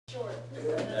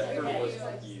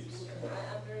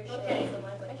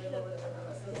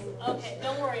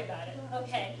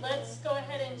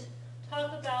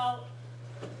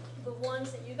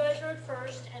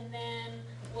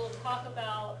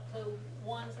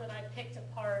that I picked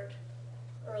apart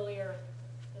earlier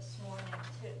this morning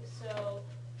too. So,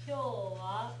 今日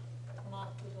は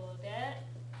マクドで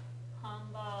ハ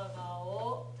ンバーガー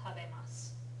を食べま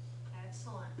す。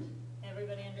Excellent.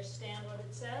 Everybody understand what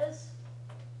it says?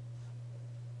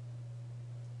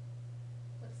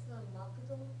 What's the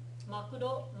Makudo? マク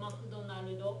ド、マクドナ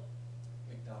ルド。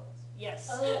McDonald's. Yes.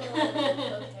 Oh,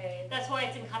 okay. That's why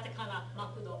it's in katakana,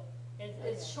 makudo.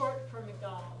 It's short for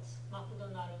McDonald's,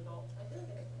 makudo-narudo. I feel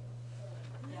like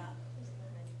Yeah.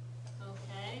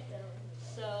 Okay.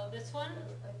 So this one,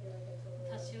 I feel like I totally.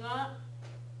 私は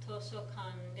図書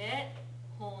館で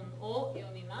本を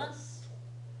読みます。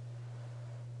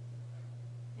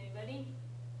Anybody?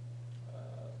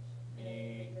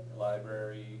 Me,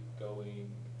 library, going,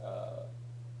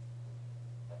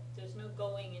 There's no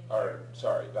going in or, here.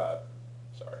 sorry.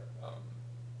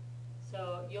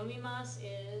 So 読みます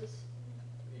is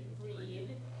read. Read.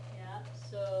 Yeah.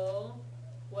 So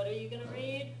what are you going to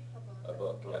read? A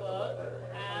book A at the book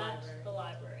library. at the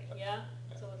library. Yeah.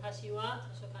 So 私は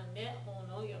図書館で本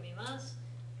を読みます。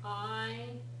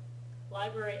I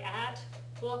library at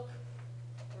book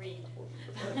read.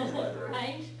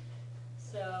 Right?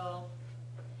 So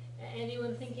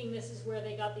anyone thinking this is where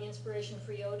they got the inspiration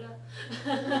for Yoda?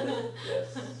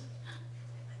 Yes.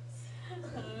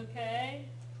 Okay.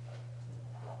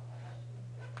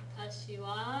 私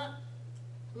は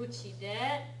うちで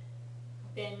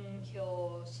勉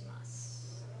強しま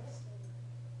す。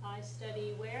I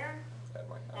study where? At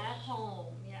my At house. home,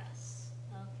 yes.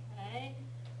 Okay.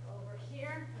 Over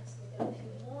here, let's look at a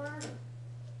few more.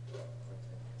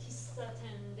 喫茶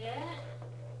店で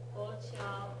お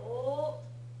茶を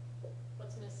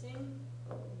What's missing?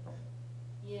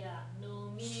 Yeah,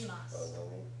 飲みます。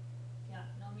Yeah,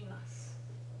 飲みます。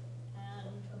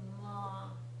And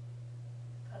ma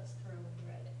cuts through when you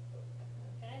read it.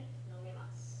 Okay, 飲みま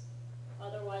す。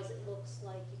Otherwise, it looks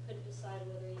like you couldn't decide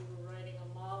whether you were writing a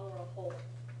ma or a whole.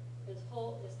 Because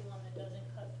whole is the one that doesn't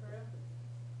cut through,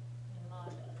 and ma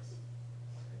does.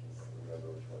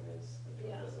 Remember which one is. Which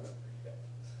Yeah. one doesn't. Okay.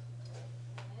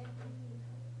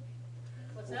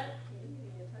 What's that?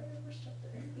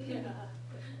 Yeah.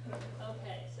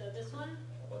 Okay, so this one?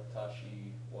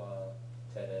 Watashi wa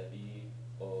terebi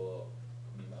o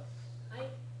mimasu. Hi,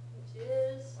 which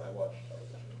is? I watch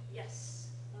television. Yes.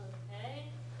 Okay.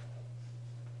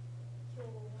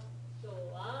 今日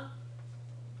は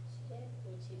う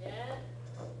ちで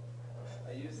I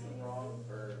used them wrong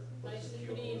for. ice just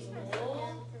cream pupils. roll.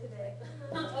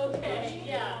 Okay,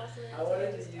 yeah. I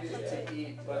wanted to use it to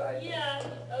eat, but I. Yeah,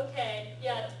 okay,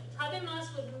 yeah.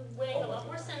 Tabemasu would make a lot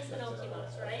more sense than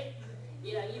okimasu, right?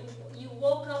 Yeah, you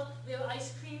woke up the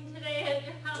ice cream today at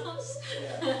your house?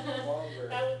 Yeah, longer.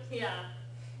 Yeah,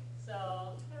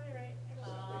 so.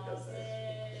 Because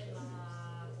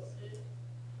Tabemasu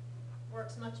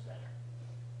works much better.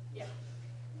 Yeah.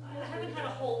 I haven't had a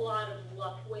whole lot of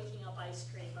luck waking up ice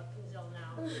cream up until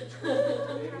now.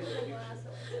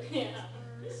 Yeah,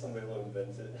 Somebody will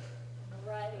invent it.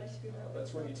 right.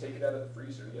 That's when you take it out of the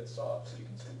freezer to get soft, so you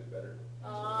can scoop it better.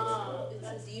 Oh, It's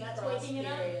that's a that's defrost waking it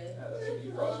up? period. Yeah, that's a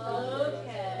defrost.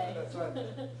 Okay. That's fine.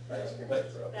 Ice cream But-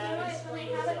 is rough. That When I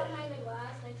explains have it it. behind the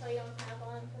glass and I tell you don't tap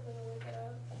on because it'll wake it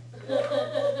up.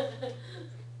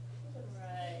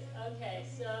 Right, okay,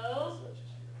 so,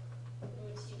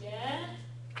 uchide,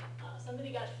 somebody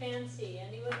got fancy.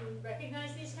 Anyone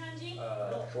recognize these kanji?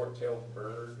 Short-tailed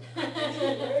bird.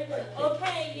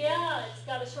 Okay, yeah, it's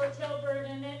got a short-tailed bird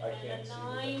in it, I and can't a see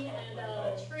 9, that.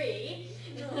 and a tree.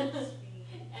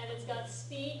 And it's got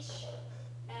speech,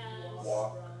 and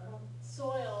Walk.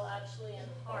 soil, actually, and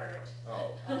heart.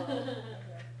 Oh.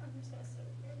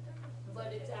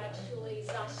 But it's actually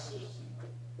zashi.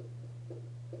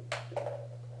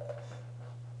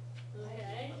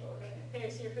 Okay,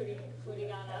 here's your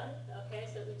furigana. Okay,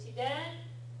 so uchide,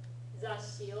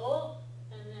 zashi o,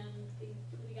 and then the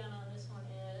furigana on this one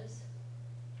is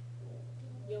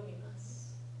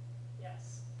yomimasu.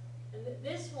 Yes. And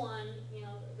this one, you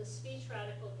know, the speech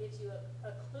radical gives you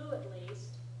a clue at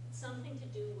least. It's something to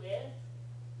do with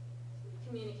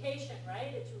communication,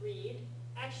 right? It's read.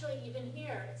 Actually, even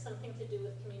here, it's something to do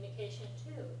with communication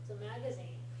too. It's a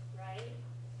magazine, right?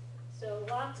 So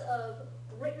lots of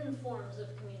written forms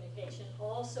of communication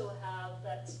also have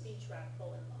that speech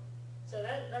radical in them. So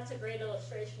that's a great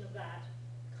illustration of that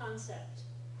concept.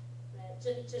 That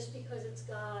just because it's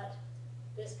got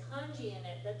this kanji in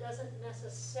it, that doesn't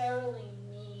necessarily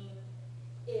mean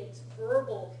it's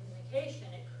verbal communication.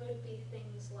 It could be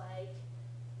things like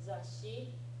zashi,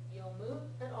 yomu,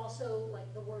 and also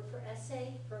like the word for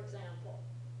essay, for example,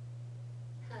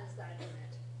 has that in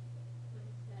it.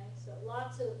 Okay, so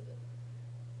lots of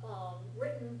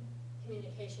written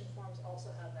communication forms also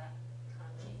have that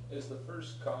kanji. Is the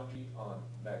first kanji on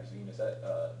magazine, is that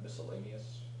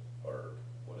miscellaneous, or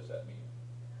what does that mean?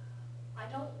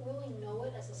 I don't really know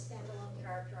it as a standalone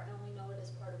character, I only know it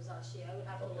as part of zashi. I would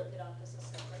have to look Okay. it up as a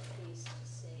separate piece to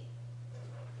see.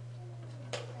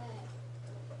 Okay.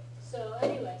 So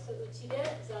anyway, so uchide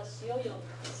zashi o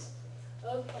yomimasu.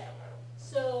 Okay,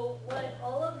 so what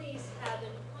all of these have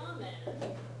in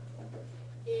common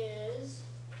is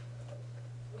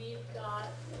we've got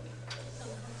some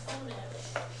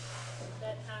components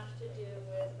that have to do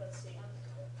with, let's see,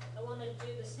 I want to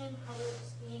do the same color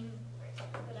scheme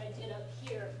that I did up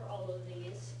here for all of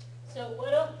these. So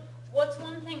what's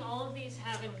one thing all of these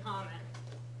have in common?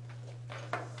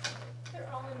 They're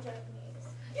all in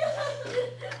Japanese.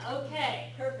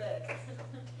 Okay, perfect.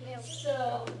 Nailed it.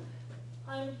 So,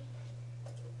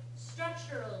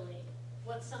 structurally,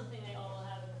 what's something they all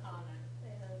have in common? They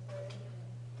have very,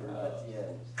 Verb at the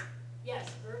end. Yes,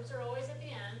 verbs are always at the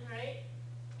end, right?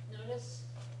 Notice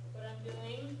what I'm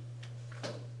doing.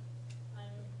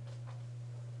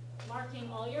 I'm marking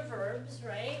all your verbs,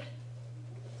 right?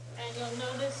 And you'll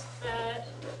notice that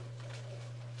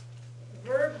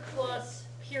verb plus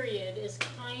period is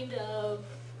kind of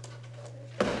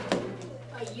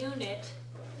a unit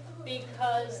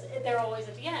because they're always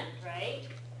at the end, right?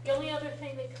 The only other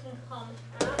thing that can come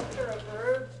after a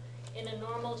verb in a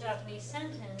normal Japanese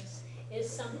sentence is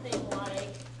something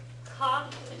like ka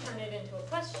to turn it into a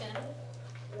question,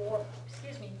 or,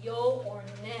 excuse me, yo or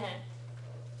ne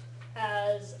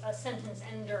as a sentence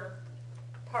ender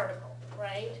particle,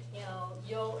 right? You know,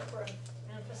 yo for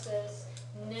emphasis,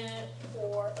 ne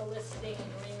for eliciting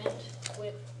agreement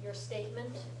with your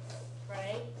statement,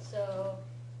 right? So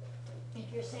if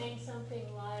you're saying something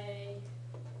like,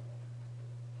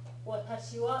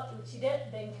 私はうちで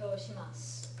勉強しま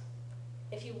す.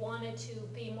 If you wanted to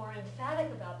be more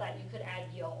emphatic about that, you could add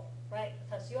yo, right?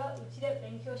 私はうちで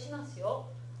勉強しますよ.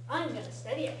 I'm going to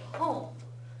study at home.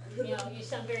 You know, you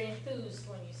sound very enthused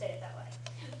when you say it that way,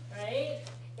 right?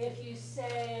 If you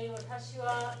say, 私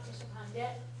は図書館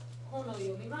で本を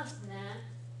読みますね.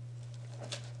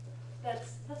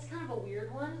 That's kind of a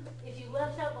weird one. If you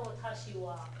left out the 私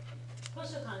は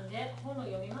図書館で本を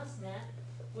読みますね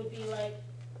would be like,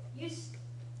 you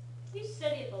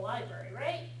study at the library,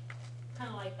 right? Kind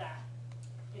of like that.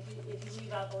 If you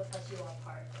leave out the 私は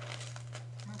part.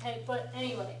 Okay, but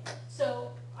anyway,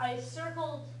 so I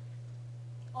circled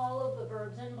all of the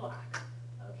verbs in black.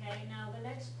 Okay, now the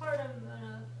next part I'm going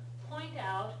to point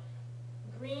out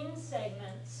green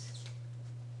segments,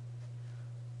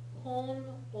 hon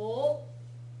o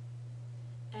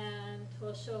and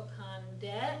toshokan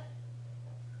de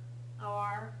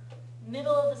are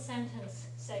middle of the sentence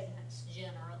segments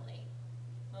generally.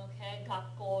 Okay,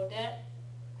 学校で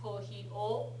コーヒー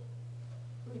を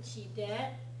うち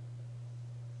で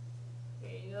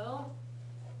There you go.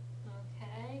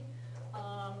 Okay.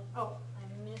 Oh,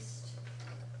 I missed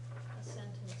a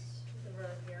sentence, the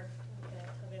verb here. Okay,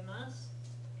 食べます.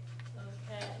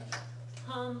 Okay.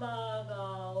 ハンバーガ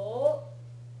ーを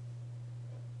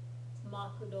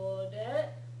マクドで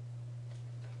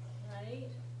Right.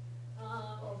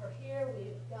 Over here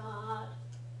we've got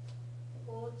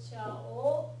お茶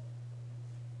を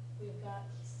We've got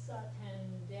喫茶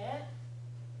店で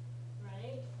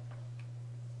Right.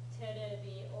 テレ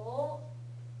ビを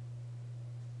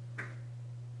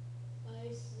ア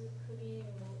イスクリー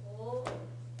ムを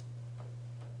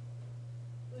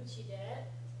うち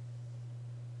で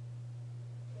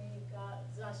We've got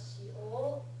雑誌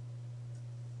を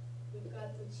We've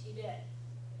got うちで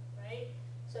Right?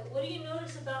 So what do you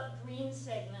notice about green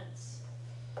segments?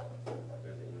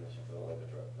 There's the English equivalent of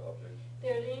direct object.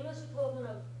 They're the English equivalent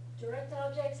of direct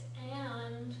objects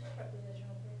and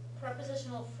prepositional phrases.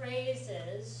 prepositional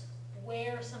phrases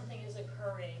where something is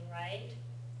occurring, right?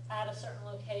 At a certain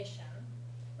location,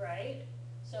 right?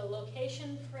 So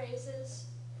location phrases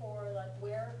for like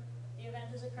where the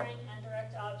event is occurring and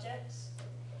direct objects.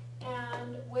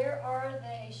 And where are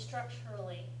they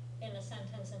structurally in a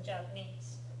sentence in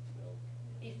Japanese? No.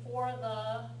 Before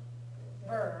the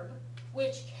verb,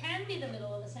 which can be the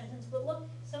middle of the sentence, but look,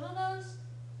 some of those,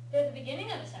 they're the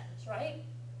beginning of the sentence, right?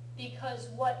 Because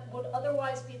what would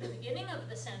otherwise be the beginning of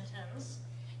the sentence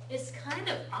is kind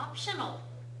of optional,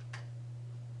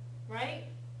 right?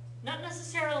 Not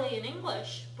necessarily in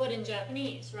English, but in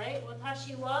Japanese, right?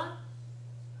 Watashi wa,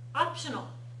 optional.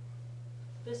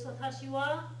 This watashi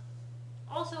wa,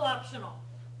 also optional,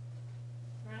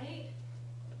 right?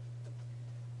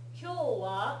 Kyou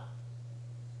wa,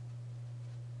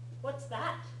 what's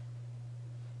that?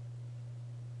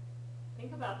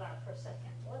 think about that for a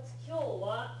second. What's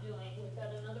kilowatt doing? We've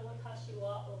got another watashi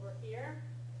wa over here,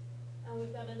 and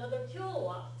we've got another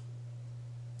kilowatt.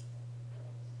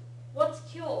 What's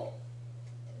kyo?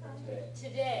 Today.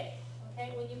 Today.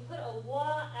 Okay, when you put a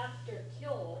wa after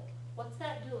kyo, what's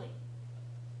that doing?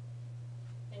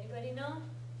 Anybody know?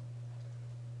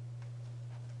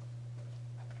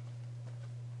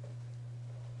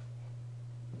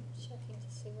 Checking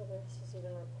to see whether this is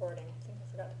even recording. I think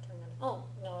I forgot to turn it on. Oh,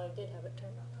 no, I did have it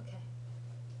turned on. Okay.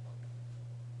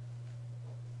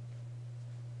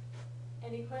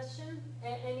 Any question?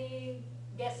 Any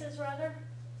guesses rather?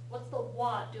 What's the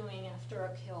wa doing after a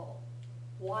kill?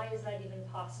 Why is that even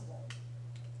possible?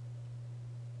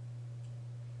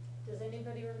 Does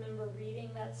anybody remember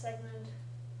reading that segment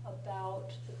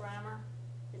about the grammar?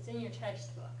 It's in your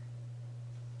textbook.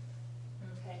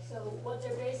 Okay, so what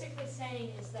they're basically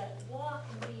saying is that wa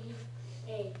can be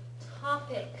a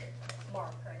topic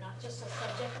marker, not just a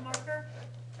subject marker.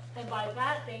 And by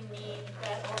that they mean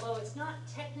that although it's not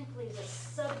technically the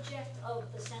subject of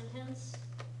the sentence,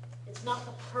 it's not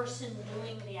the person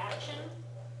doing the action,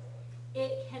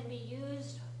 it can be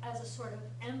used as a sort of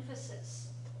emphasis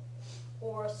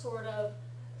or a sort of,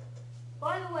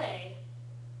 by the way,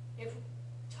 if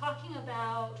talking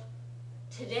about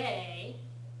today,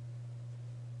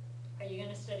 are you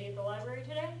going to study at the library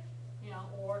today? You know,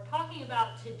 or talking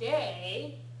about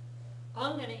today,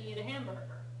 I'm going to eat a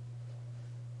hamburger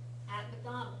at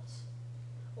McDonald's.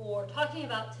 Or talking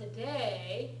about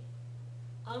today,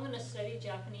 I'm going to study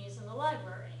Japanese in the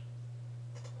library.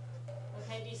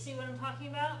 Okay, do you see what I'm talking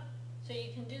about? So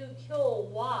you can do kyo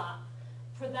wa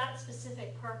for that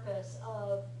specific purpose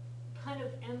of kind of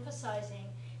emphasizing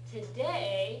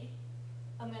today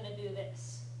I'm going to do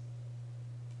this.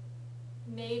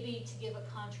 Maybe to give a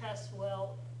contrast,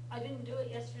 well, I didn't do it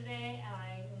yesterday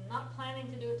and I'm not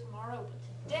planning to do it tomorrow,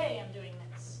 but today I'm doing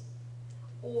this.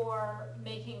 Or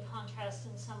making contrast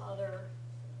in some other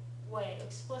way,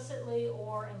 explicitly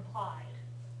or implied.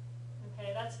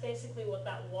 Okay, that's basically what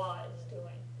that wa is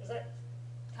doing. Does that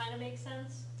kind of make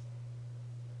sense?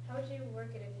 How would you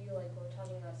work it if you like were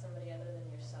talking about somebody other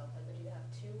than yourself? Like, would you have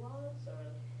two was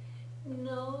or?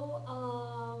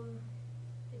 No,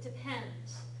 it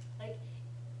depends. Like,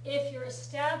 if you're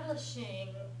establishing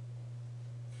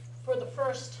for the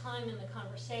first time in the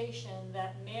conversation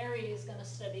that Mary is going to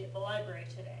study at the library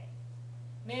today.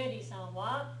 Mary-san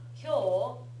wa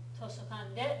kyou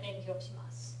tosokan de benkyou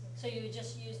shimasu. So you would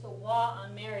just use the wa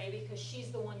on Mary because she's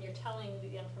the one you're telling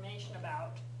the information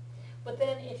about. But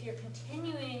then if you're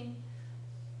continuing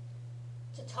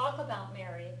to talk about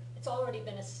Mary, it's already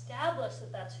been established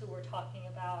that that's who we're talking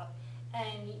about,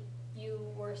 and you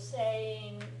were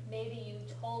saying, maybe you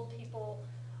told people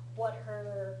what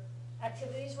her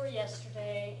activities were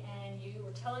yesterday, and you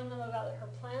were telling them about her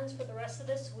plans for the rest of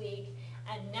this week,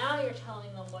 and now you're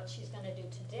telling them what she's going to do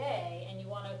today, and you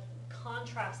want to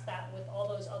contrast that with all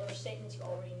those other statements you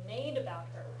already made about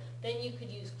her, then you could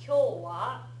use kyou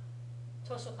wa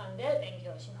tosokan de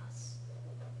benkyou shimasu.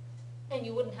 And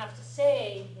you wouldn't have to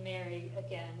say Mary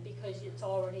again because it's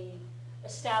already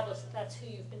established that that's who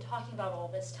you've been talking about all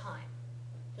this time.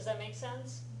 Does that make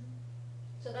sense?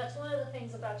 So that's one of the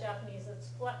things about Japanese that's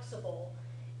flexible,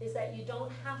 is that you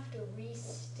don't have to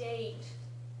restate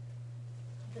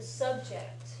the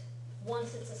subject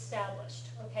once it's established.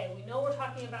 Okay, we know we're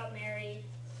talking about Mary.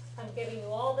 I'm giving you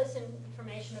all this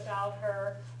information about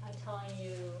her. I'm telling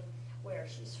you where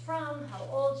she's from, how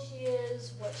old she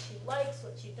is, what she likes,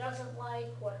 what she doesn't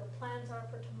like, what her plans are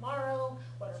for tomorrow,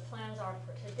 what her plans are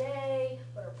for today,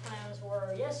 what her plans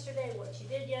were yesterday, what she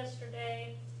did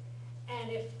yesterday.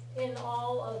 And if in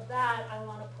all of that I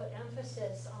want to put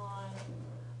emphasis on,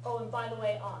 oh, and by the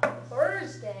way, on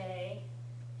Thursday,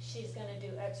 she's going to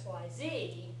do X, Y,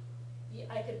 Z,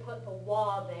 I could put the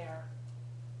wa there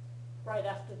right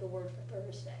after the word for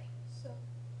Thursday. So,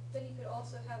 then you could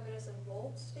also have it as a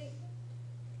bold statement?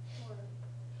 Or,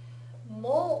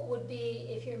 Molt would be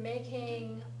if you're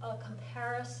making a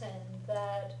comparison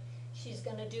that she's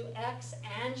going to do X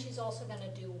and she's also going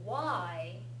to do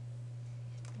Y,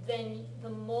 then the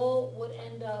molt would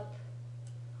end up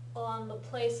on the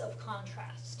place of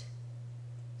contrast.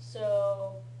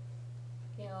 So,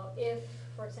 you know, if,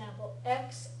 for example,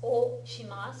 X o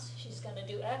shimasu, she's going to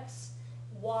do X,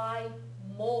 Y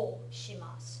mo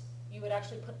shimasu. You would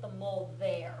actually put the mo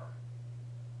there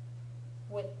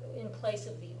in place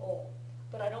of the o.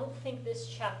 But I don't think this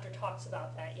chapter talks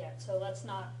about that yet, so let's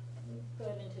not go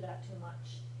into that too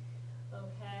much.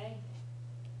 Okay?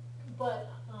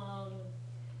 But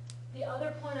the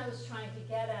other point I was trying to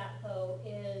get at, though,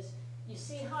 is you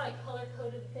see how I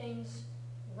color-coded things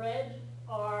red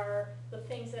are the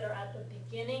things that are at the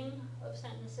beginning of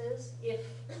sentences, if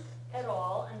at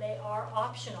all, and they are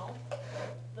optional.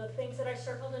 The things that I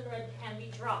circled in red can be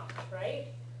dropped, right?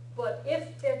 But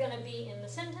if they're gonna be in the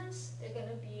sentence, they're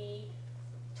gonna be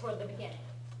toward the beginning,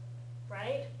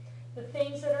 right? The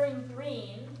things that are in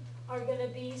green are gonna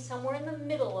be somewhere in the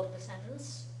middle of the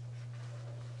sentence,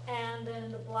 and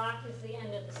then the black is the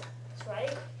end of the sentence,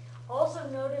 right? Also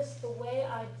notice the way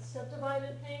I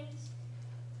subdivided things.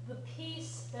 The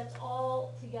piece that's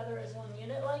all together as one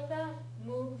unit like that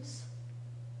moves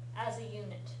as a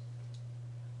unit.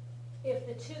 If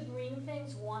the two green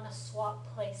things want to swap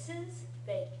places,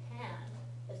 they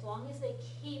can, as long as they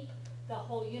keep the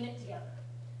whole unit together.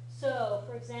 So,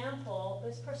 for example,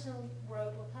 this person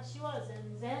wrote, "Watashi wa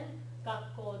zenzen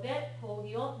gakkou de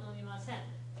kogi o nomimasen."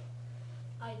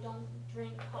 I don't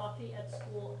drink coffee at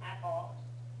school at all.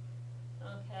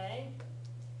 Okay?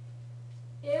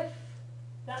 If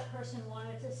that person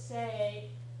wanted to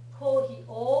say, "Kohi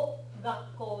o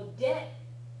gakkou de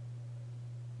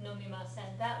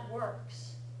nomimasen," that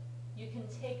works. You can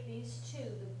take these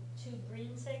the two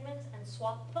green segments, and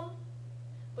swap them,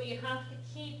 but you have to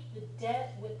keep the de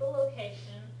with the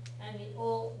location and the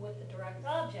o with the direct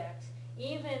object,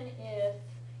 even if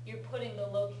you're putting the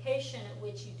location at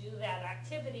which you do that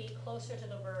activity closer to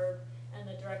the verb and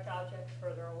the direct object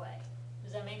further away.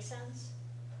 Does that make sense?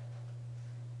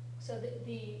 So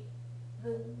the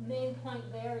main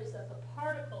point there is that the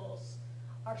particles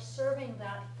are serving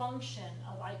that function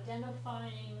of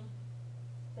identifying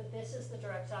that this is the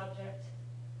direct object,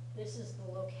 this is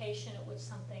the location at which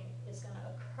something is going to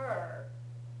occur.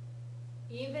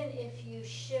 Even if you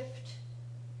shift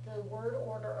the word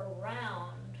order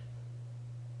around,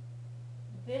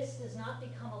 this does not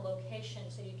become a location,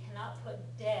 so you cannot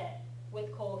put de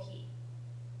with kohi,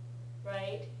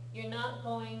 right? You're not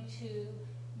going to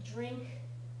drink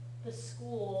the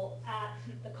school at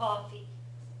the coffee,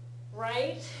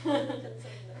 right?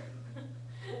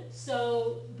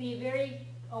 So be very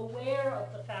aware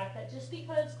of the fact that just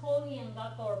because kohi and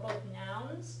gakko are both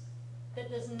nouns, that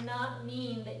does not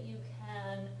mean that you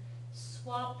can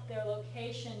swap their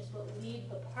locations but leave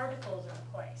the particles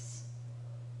in place.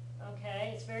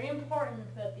 Okay, it's very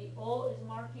important that the o is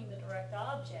marking the direct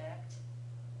object,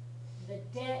 the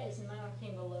de is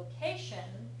marking the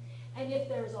location, and if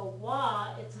there's a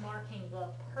wa, it's marking the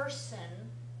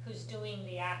person who's doing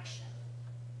the action,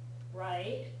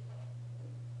 right?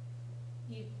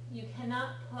 You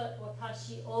cannot put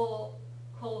watashi o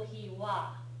kohi wa,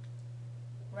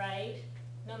 right?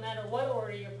 No matter what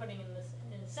order you're putting in this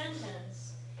in the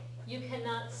sentence, you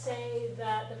cannot say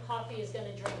that the coffee is going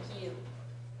to drink you,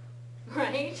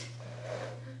 right?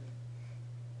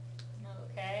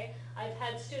 Okay, I've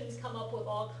had students come up with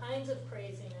all kinds of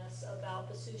craziness about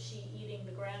the sushi eating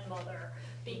the grandmother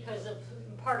because of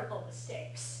particle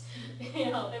mistakes.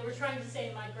 You know, they were trying to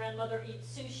say my grandmother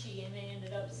eats sushi, and they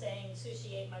ended up saying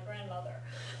sushi ate my grandmother.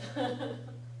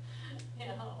 You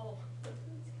know,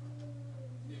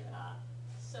 yeah.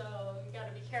 So you got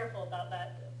to be careful about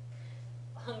that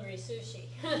hungry sushi.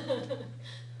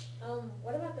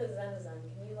 What about the zenzen?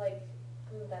 Can you like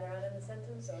move that around in the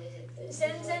sentence, or is it?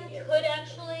 Zenzen could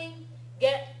actually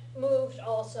get moved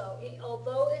also,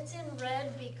 although it's in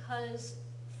red because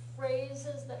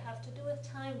phrases that have to do with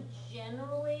time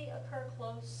generally occur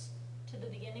close to the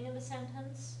beginning of the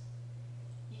sentence.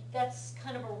 That's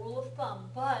kind of a rule of thumb,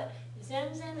 but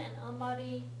zenzen and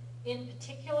amari in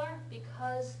particular,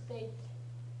 because they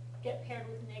get paired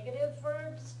with negative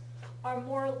verbs, are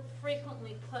more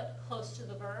frequently put close to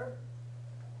the verb.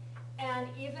 And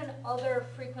even other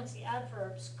frequency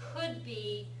adverbs could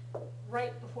be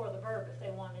right before the verb if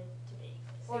they wanted to be,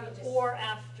 So you just or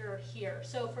after here.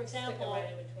 So for Stick them example, right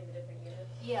in between the different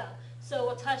units. yeah,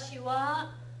 so watashi wa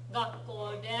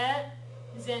gakkou de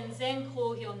zenzen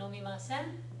kohi o nomimasen,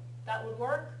 that would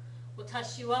work.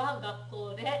 Watashi wa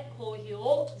gakkou de kohi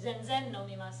o zenzen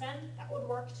nomimasen, that would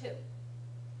work too.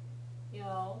 You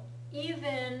know,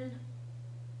 even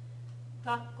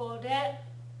gakkou de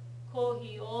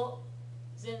kohi o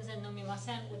zenzen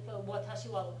nomimasen with the watashi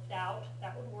wa left out,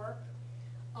 that would work.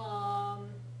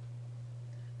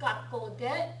 Gakkou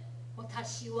de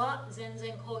watashi wa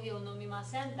zenzen kohi o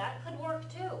nomimasen, that could work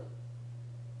too.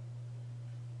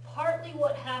 Partly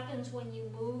what happens when you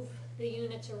move the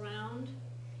units around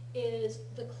is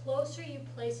the closer you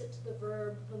place it to the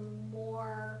verb, the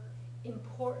more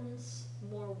importance,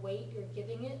 more weight you're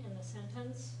giving it in the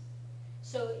sentence.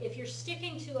 So if you're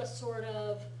sticking to a sort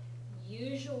of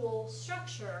usual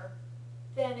structure,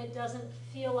 then it doesn't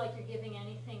feel like you're giving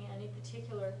anything any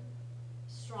particular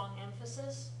strong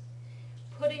emphasis.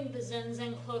 Putting the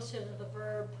zenzen closer to the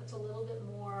verb puts a little bit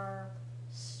more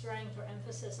strength or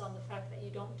emphasis on the fact that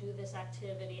you don't do this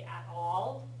activity at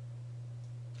all.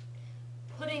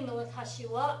 Putting the watashi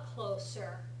wa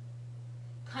closer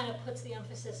kind of puts the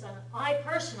emphasis on, I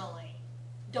personally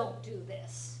don't do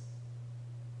this,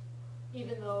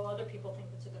 even though other people think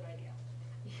it's a good idea,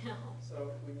 you know.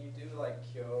 So when you do like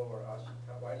kyo or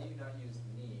ashita, why do you not use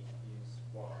ni, use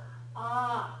wa?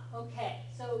 Ah, okay.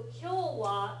 So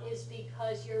kyo-wa is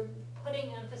because you're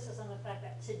putting emphasis on the fact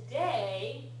that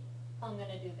today I'm going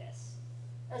to do this,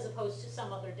 as opposed to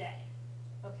some other day.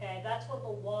 Okay, that's what the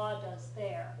wa does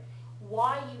there.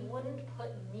 Why you wouldn't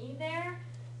put me there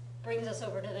brings us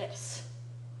over to this.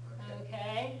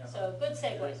 Okay, so good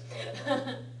segue.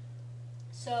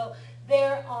 So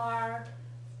there are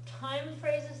time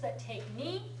phrases that take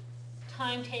ni,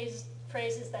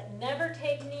 phrases that never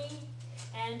take ni,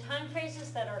 and time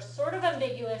phrases that are sort of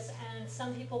ambiguous, and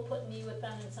some people put ni with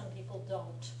them and some people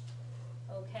don't.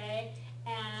 Okay?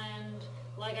 And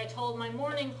like I told my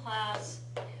morning class,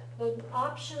 the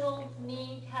optional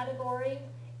ni category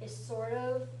is sort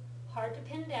of hard to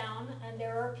pin down, and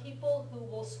there are people who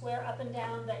will swear up and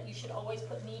down that you should always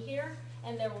put ni here,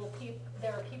 and there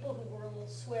are people who will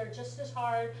swear just as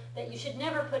hard that you should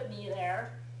never put ni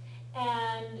there.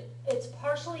 And it's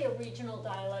partially a regional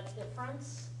dialect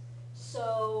difference.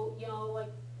 So, you know,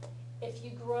 like if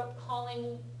you grew up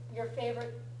calling your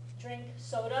favorite drink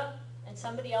soda and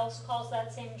somebody else calls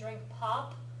that same drink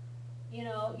pop, you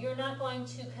know, you're not going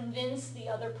to convince the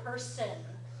other person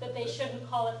that they shouldn't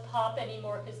call it pop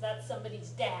anymore because that's somebody's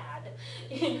dad,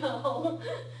 you know,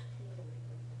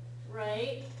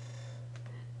 right?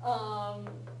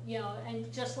 You know,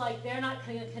 and just like they're not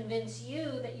going to convince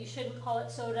you that you shouldn't call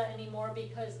it soda anymore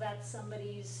because that's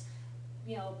somebody's,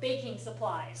 you know, baking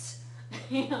supplies,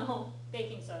 you know,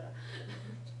 baking soda.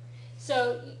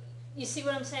 So you see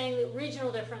what I'm saying? The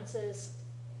regional differences,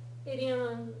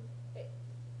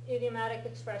 idiomatic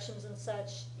expressions and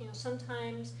such, you know,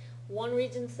 sometimes one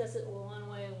region says it one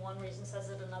way, one region says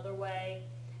it another way.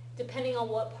 Depending on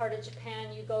what part of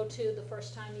Japan you go to the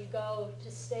first time you go,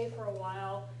 to stay for a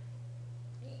while,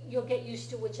 you'll get used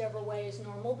to whichever way is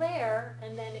normal there,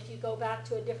 and then if you go back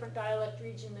to a different dialect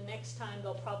region the next time,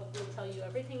 they'll probably tell you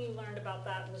everything you learned about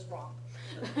that was wrong.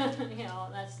 You know,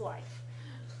 that's life.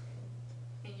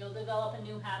 And you'll develop a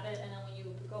new habit, and then when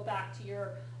you go back to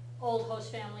your old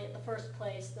host family at the first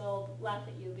place, they'll laugh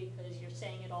at you because you're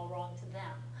saying it all wrong to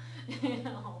them. You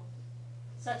know,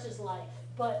 such is life.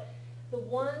 But the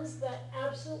ones that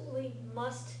absolutely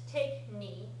must take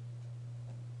ni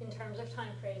in terms of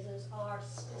time phrases are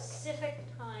specific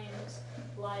times,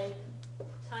 like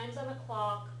times on a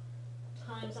clock,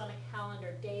 times on a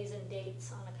calendar, days and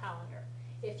dates on a calendar.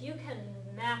 If you can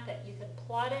map it, you can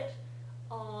plot it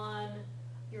on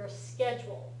your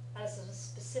schedule as a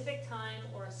specific time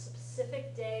or a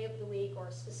specific day of the week or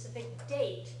a specific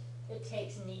date, it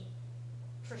takes ni,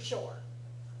 for sure.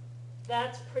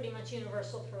 That's pretty much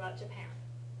universal throughout Japan.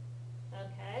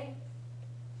 Okay?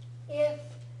 If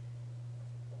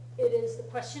it is the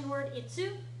question word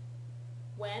itsu,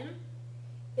 when,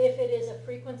 if it is a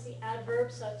frequency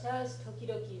adverb such as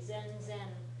tokidoki, zenzen,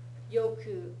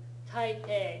 yoku,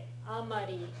 taite,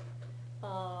 amari,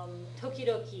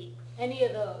 tokidoki, any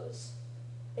of those,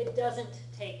 it doesn't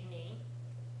take ni.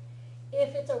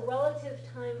 If it's a relative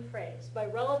time phrase, by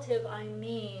relative I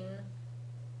mean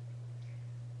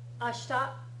ashita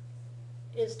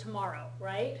is tomorrow,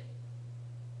 right?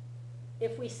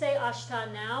 If we say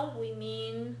ashita now, we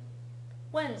mean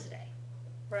Wednesday,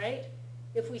 right?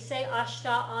 If we say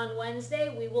ashita on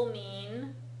Wednesday, we will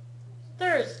mean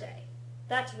Thursday.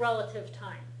 That's relative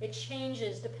time. It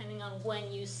changes depending on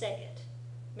when you say it.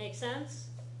 Make sense?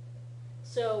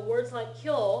 So words like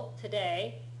kyo,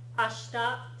 today,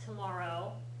 ashita,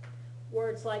 tomorrow,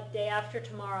 words like day after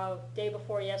tomorrow, day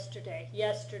before yesterday,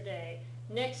 yesterday,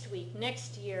 next week,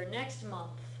 next year, next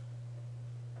month,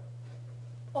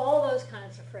 all those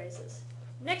kinds of phrases.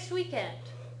 Next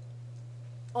weekend,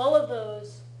 all of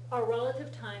those are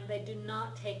relative time. They do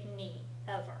not take ni,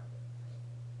 ever.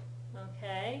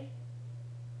 Okay?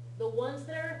 The ones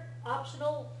that are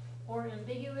optional or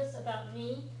ambiguous about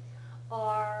ni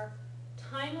are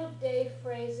time of day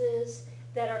phrases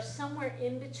that are somewhere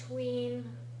in between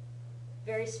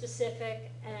very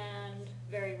specific and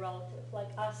very relative, like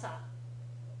asa.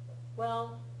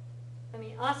 Well, I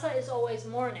mean, asa is always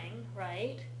morning,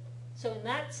 right? So in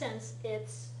that sense,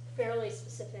 it's fairly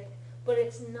specific, but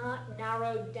it's not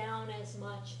narrowed down as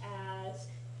much as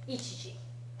ichiji,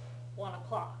 1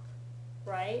 o'clock,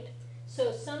 right?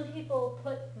 So some people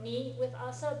put ni with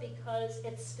asa because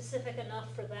it's specific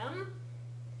enough for them,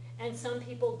 And some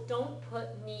people don't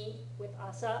put ni with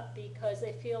asa because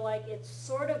they feel like it's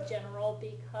sort of general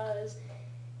because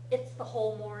it's the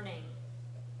whole morning.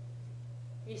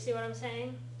 You see what I'm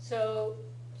saying? So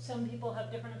some people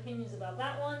have different opinions about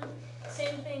that one.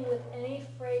 Same thing with any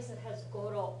phrase that has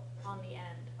goro on the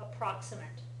end,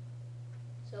 approximate.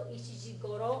 So ichiji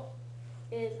goro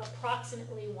is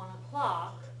approximately 1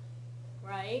 o'clock,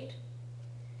 right?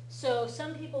 So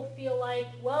some people feel like,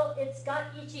 well, it's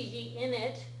got ichiji in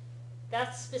it.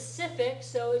 That's specific,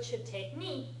 so it should take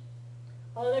ni.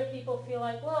 Other people feel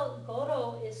like, well,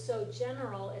 goro is so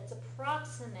general, it's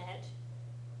approximate,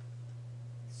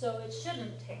 so it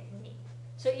shouldn't take ni.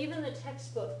 So even the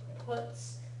textbook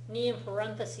puts ni in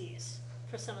parentheses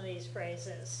for some of these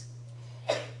phrases.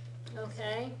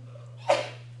 Okay?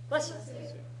 Bless you.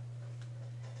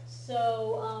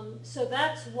 So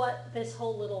that's what this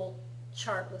whole little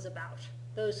chart was about,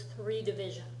 those 3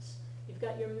 divisions. You've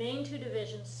got your main 2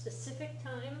 divisions, specific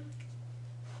time,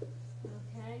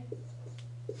 okay?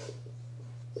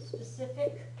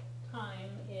 Specific time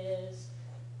is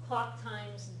clock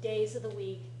times, days of the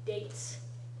week, dates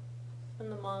in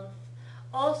the month.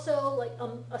 Also, like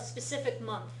a specific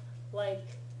month, like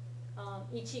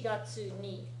Ichigatsu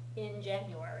ni in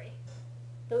January.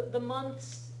 The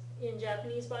months in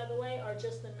Japanese, by the way, are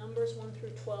just the numbers 1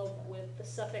 through 12 with the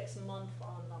suffix month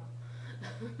on them.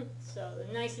 So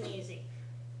nice and easy.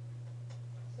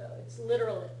 So it's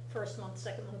literally first month,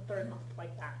 second month, third month,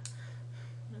 like that.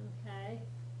 Okay.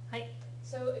 Hi.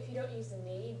 So if you don't use the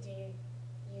ni, do you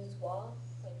use wa?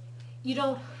 Like, You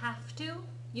don't have to.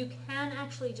 You can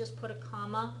actually just put a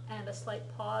comma and a slight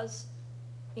pause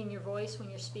in your voice when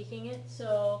you're speaking it.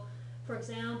 So, for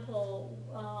example,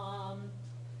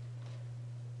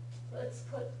 let's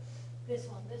put this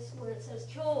one, this where it says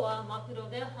今日はマクド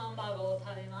でハンバーガーを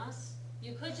食べます.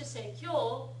 You could just say 今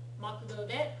日マクド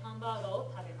でハンバーガー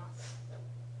を食べます.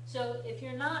 So if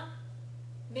you're not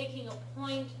making a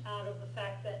point out of the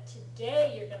fact that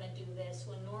today you're going to do this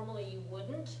when normally you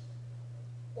wouldn't,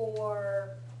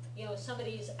 or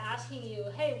somebody's asking you,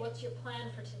 hey, what's your plan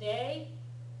for today?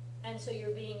 And so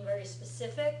you're being very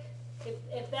specific.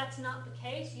 If that's not the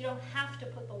case, you don't have to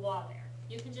put the wa there.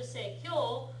 You can just say 今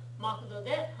日マクド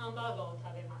でハンバーガーを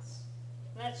食べます.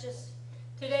 That's just,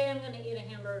 today I'm going to eat a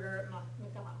hamburger at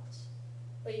McDonald's.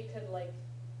 but you could like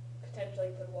potentially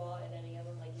put wa in any of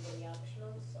them, like even the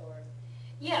optionals, or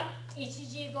Yeah, 1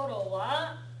時頃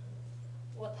は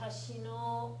私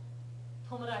の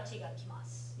友達が来ま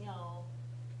す.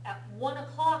 At 1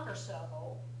 o'clock or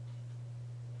so,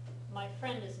 my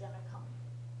friend is going to come.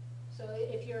 So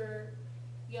if you're,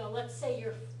 let's say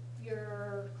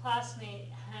your classmate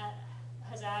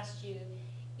has asked you,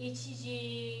 1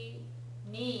時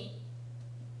に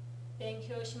勉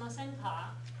強しません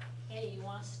か? Hey, you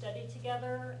want to study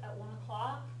together at 1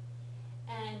 o'clock?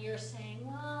 And you're saying,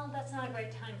 well, that's not a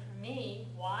great time for me.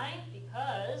 Why?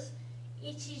 Because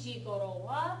 1時頃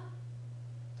は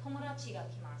友達が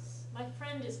来ます. My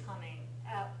friend is coming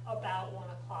at about 1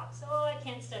 o'clock, so I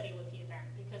can't study with you then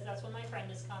because that's when my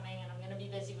friend is coming and I'm going to be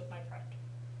busy with my friend.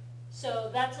 So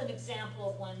that's an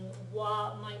example of when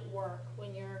wa might work,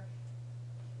 when you're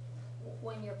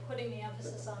putting the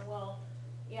emphasis on, well,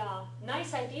 yeah,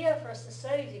 nice idea for us to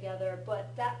study together,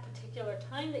 but that particular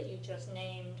time that you just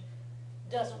named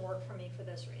doesn't work for me for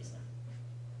this reason.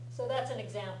 So that's an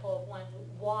example of when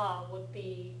wa would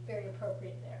be very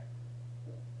appropriate there.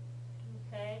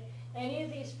 Okay? Any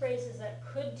of these phrases that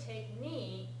could take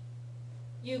ni,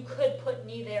 you could put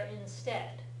ni there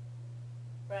instead.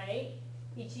 Right?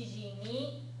 1時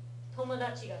に友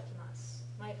達が来ます.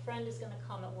 My friend is going to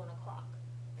come at 1 o'clock.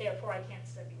 Therefore, I can't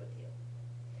study with you.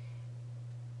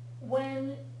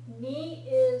 When ni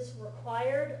is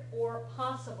required or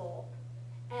possible,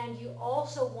 and you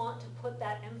also want to put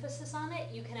that emphasis on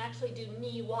it, you can actually do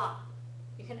ni wa.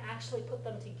 You can actually put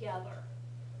them together.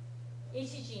 1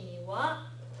時に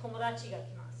は友達が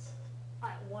来ます.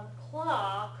 At 1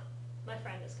 o'clock, my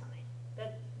friend is coming.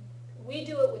 That we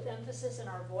do it with emphasis in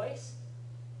our voice.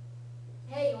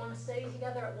 Hey, you want to study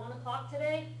together at 1 o'clock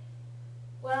today?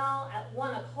 Well, at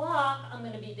 1 o'clock, I'm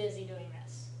going to be busy doing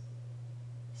this.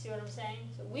 See what I'm saying?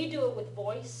 So we do it with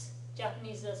voice.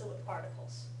 Japanese does it with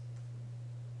particles.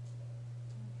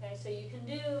 Okay, so you can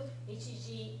do 1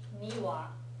時には.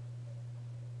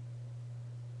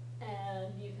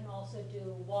 And you can also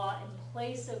do wa in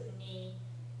place of ni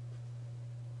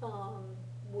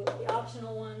with the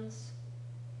optional ones.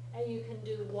 And you can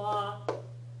do wa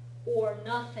or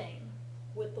nothing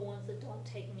with the ones that don't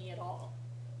take ni at all.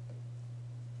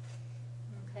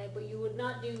 Okay, but you would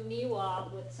not do ni wa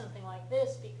with something like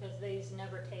this because these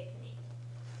never take ni.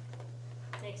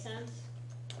 Make sense?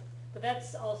 But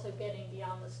that's also getting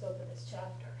beyond the scope of this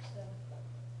chapter, so.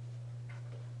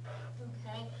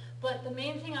 Okay, but the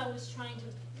main thing I was trying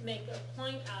to make a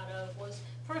point out of was,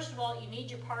 first of all, you need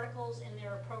your particles in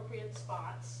their appropriate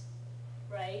spots,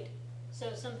 right?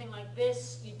 So something like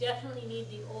this, you definitely need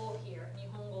the o here,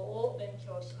 Nihongo o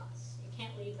benkyou shimasu. You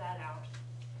can't leave that out.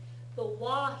 The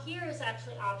wa here is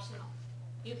actually optional.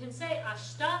 You can say,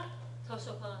 ashita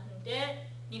toshokan de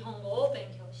Nihongo o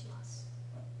benkyou shimasu.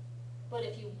 But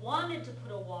if you wanted to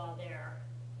put a wa there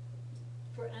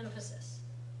for emphasis,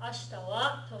 ashita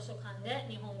wa toshokan de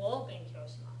Nihongo o benkyou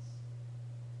shimasu.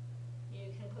 You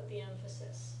can put the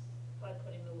emphasis by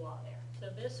putting the wa there. So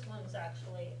this one's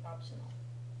actually optional.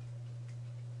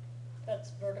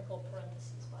 That's vertical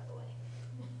parentheses, by the way.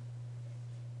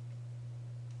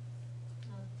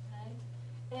 Okay.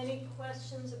 Any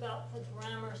questions about the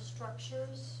grammar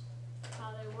structures,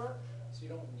 how they work? So you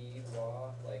don't need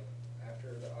wa, like, after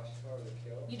the ashita or the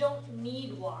kyo? You don't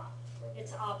need wa.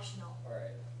 It's optional.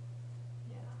 Alright,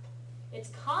 Yeah. It's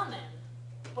common,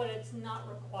 but it's not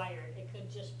required. It could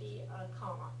just be a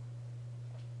comma.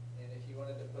 and if you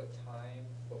wanted to put time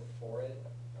before it,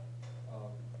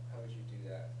 how would you do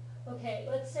that? Okay,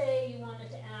 let's say you wanted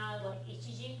to add like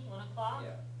ichiji, 1 o'clock.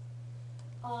 Yeah,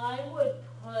 I would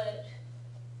put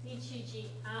ichiji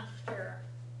after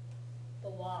the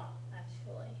wa,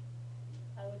 actually.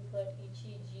 I would put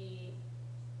ichiji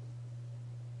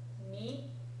ni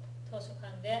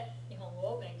toshokan de Nihongo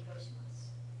o benkyou shimasu.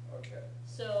 okay,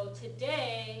 So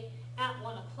today, at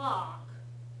 1 o'clock,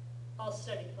 I'll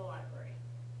study at the library,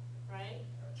 right?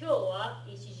 今日は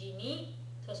1時に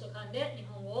図書館で日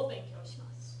本語を勉強しま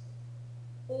す。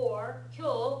Or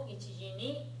今日1時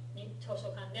に図書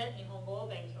館で日本語を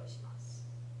勉強します。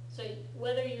So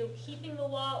whether you're keeping the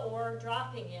law or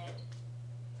dropping it,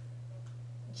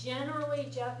 generally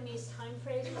Japanese time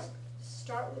phrases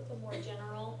start with the more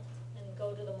general and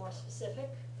go to the more specific.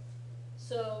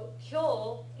 So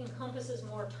kyo encompasses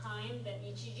more time than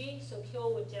ichiji, so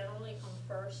kyo would generally come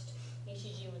first,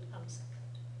 ichiji would come second.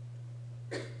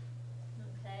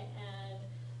 Okay, and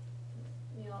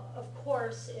you know, of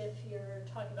course, if you're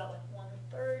talking about like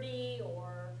 1:30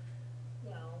 or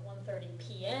 1:30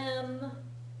 p.m.,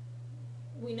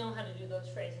 we know how to do those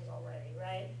phrases already,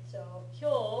 right? So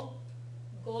kyo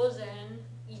gozen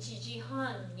 1時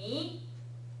半に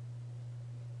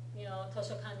図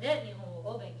書館で日本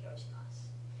語を勉強しま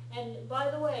す。And by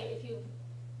the way, if you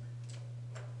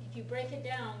break it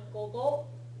down, 午後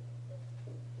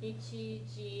1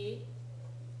時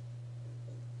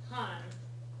半,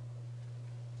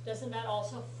 doesn't that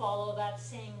also follow that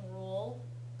same rule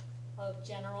of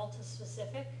general to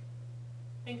specific?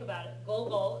 Think about it. 午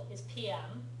後 is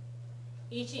p.m.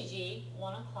 1時,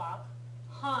 1 o'clock.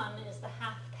 Han is the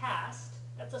half past.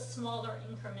 That's a smaller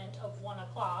increment of 1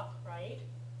 o'clock, right?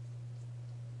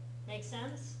 Make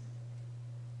sense?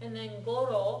 And then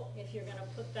goro, if you're going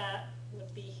to put that,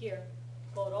 would be here.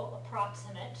 Goro,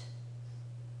 approximate.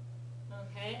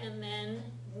 Okay, and then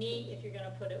ni, if you're going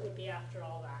to put it, would be after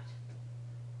all that.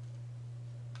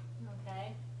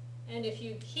 Okay, and if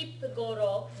you keep the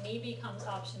goro, ni becomes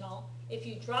optional. If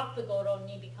you drop the goro,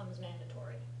 ni becomes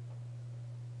mandatory.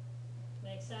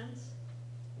 Make sense?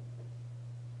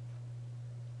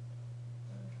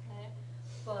 Okay,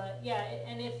 but yeah,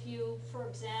 and if you, for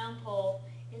example,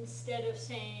 instead of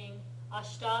saying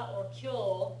ashita or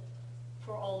kyo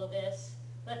for all of this,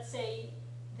 let's say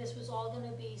this was all going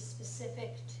to be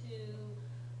specific to,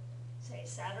 say,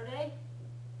 Saturday,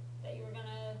 that you were going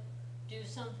to do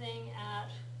something at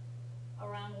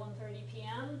around 1:30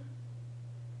 p.m.,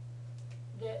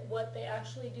 that what they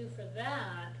actually do for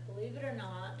that, believe it or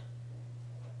not,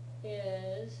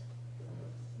 is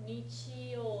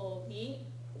Nichiobi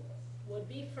would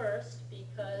be first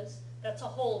because that's a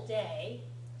whole day,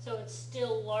 so it's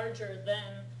still larger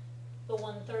than the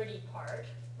 1:30 part,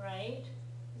 right?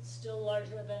 It's still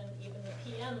larger than even the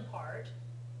PM part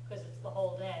because it's the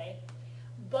whole day.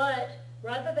 But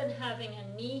rather than having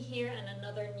a ni here and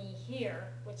another ni here,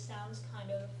 which sounds kind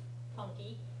of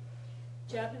funky,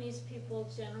 Japanese people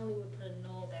generally would put a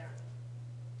no there.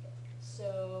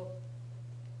 So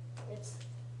it's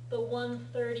the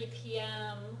 1:30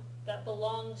 p.m. that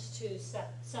belongs to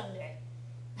Sunday.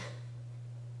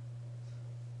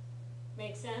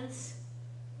 Make sense?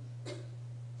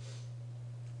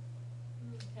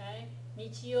 Okay.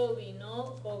 日曜日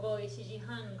の午後1時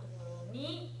半頃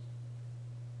に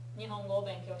日本語を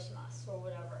勉強します or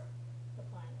whatever the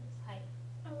plan is. はい。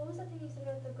 What was that thing you said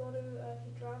about the go to, if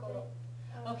you drop Goro. it?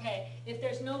 Okay, if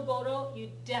there's no goro, you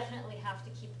definitely have to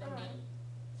keep the Alright. ni.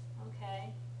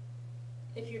 Okay?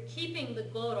 If you're keeping the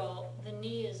goro, the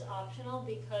ni is optional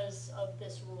because of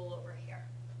this rule over here.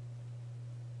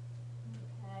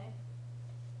 okay?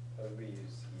 How do we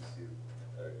use isu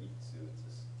or itsu? It's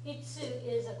just, Itsu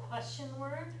is a question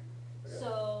word, Okay.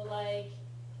 so like,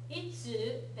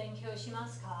 itsu benkyou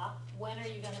shimasu ka? When are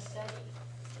you gonna study?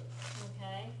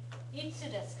 Okay?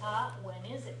 Itsu desu ka? When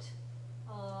is it?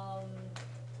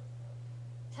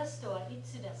 Testo wa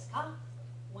itsu desu ka?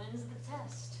 When's the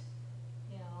test?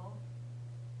 You know?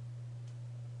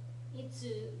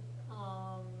 Itsu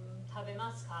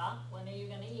tabemasu ka? When are you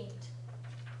gonna eat?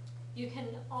 You can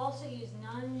also use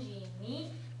nanji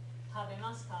ni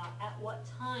tabemasu ka? At what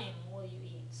time will you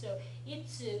eat? So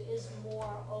itsu is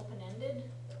more open-ended.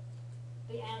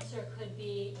 The answer could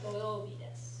be doyobi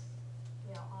desu,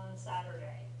 you know, on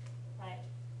Saturday, right?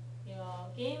 You know,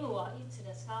 game wa itsu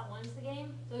desu ka? When's the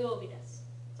game? Doyobi desu.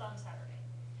 It's on Saturday.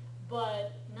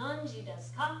 But nanji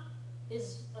desu ka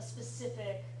is a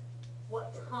specific,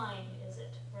 what time is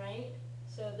it, right?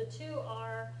 So the two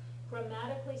are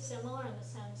grammatically similar in the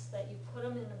sense that you put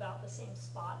them in about the same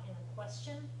spot in a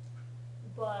question,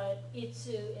 but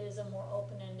itsu is a more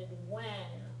open-ended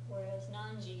when, whereas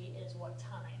nanji is what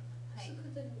time. So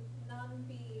could the non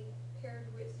be paired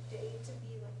with day to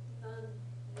be like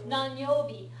non?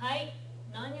 Nanyobi, hai,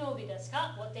 nanyobi desu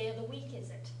ka? What day of the week is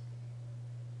it?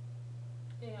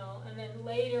 You know, and then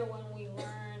later when we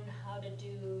learn how to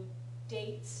do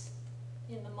dates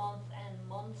in the month and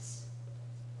months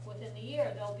within the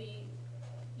year,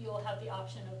 you'll have the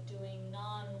option of doing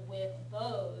non with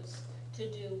those to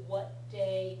do what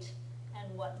date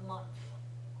and what month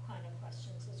kind of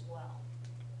questions as well.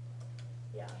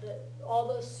 Yeah, all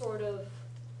those sort of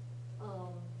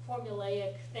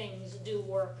formulaic things do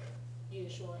work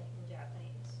usually in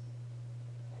Japanese.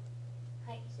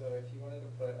 Hi. So if you wanted to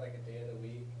put like a day of the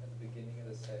week at the beginning of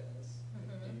the sentence,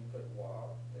 Mhm. do you put wa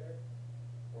there?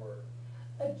 Or,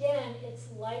 Again, it's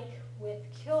like with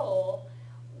kyo,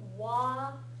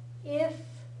 wa, if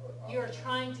or you're after?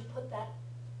 trying to put that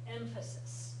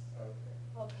emphasis, Okay.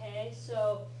 okay?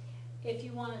 So if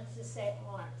you wanted to say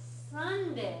on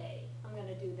Sunday, I'm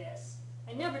gonna do this.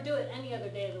 I never do it any other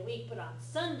day of the week, but on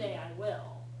Sunday I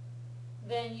will.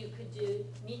 Then you could do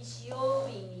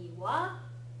nichiyobi ni wa.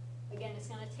 Again, it's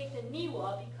gonna take the ni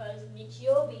wa because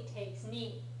nichiyobi takes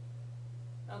ni.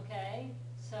 Okay?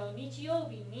 So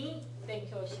nichiyobi ni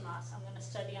benkyou shimasu. I'm gonna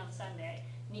study on Sunday.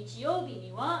 Nichiyobi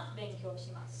ni wa benkyou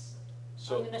shimasu.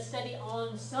 So, I'm gonna study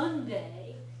on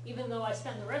Sunday, even though I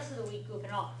spend the rest of the week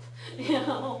goofing off, you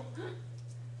know?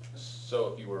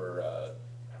 so if you were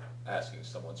asking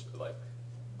someone's like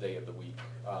day of the week,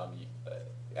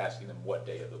 asking them what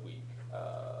day of the week,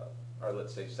 or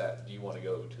let's say do you want to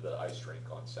go to the ice rink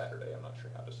on Saturday? I'm not sure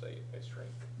how to say ice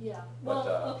rink. Yeah, But,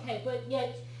 well, okay, but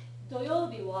yet,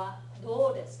 doyobi wa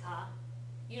dou desu ka?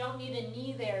 You don't need a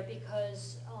ni there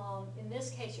because, in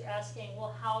this case, you're asking,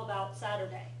 well, how about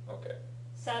Saturday? Okay,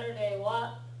 Saturday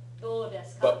wa dou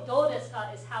desu ka? But- Dou desu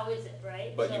ka is how is it,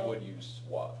 right? but you So would use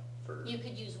wa for, you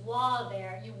could use wa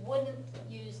there, you wouldn't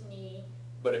use ni.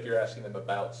 but if you're asking them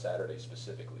about Saturday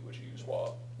specifically, would you use wa?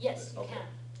 Yes, you Okay. can.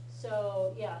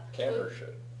 So, yeah. Can So- or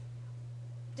should?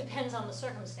 Depends on the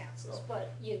circumstances, Oh.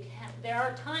 but you can, there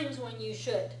are times when you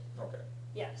should, Okay,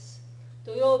 yes.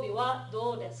 Doyobi wa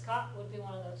dou desu ka would be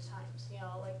one of those times, you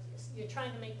know, like you're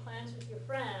trying to make plans with your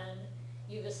friend,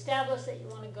 you've established that you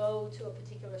want to go to a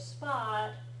particular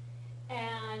spot,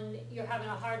 and you're having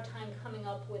a hard time coming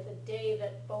up with a day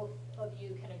that both of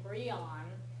you can agree on,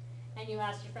 and you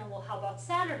ask your friend, well, how about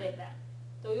Saturday then?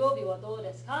 Doyobi wa dou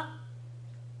desu ka?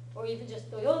 Or even just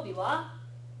doyobi wa?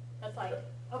 That's like,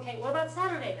 okay, what about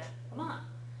Saturday then? Come on.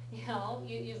 You know,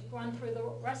 you've run through the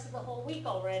rest of the whole week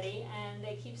already, and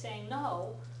they keep saying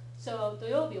no. So,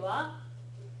 doyobi wa?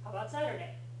 How about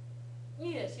Saturday?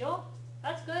 Ii desu yo.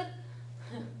 That's good.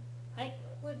 Hi.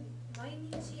 Would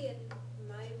mainichi and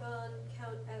maiban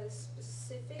count as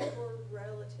specific or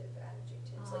relative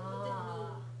adjectives? Like with the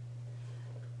Ah.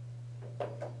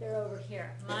 They're over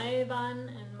here. Maiban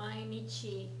and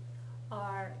mainichi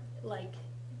are like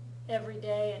every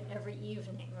day and every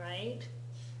evening, right?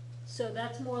 So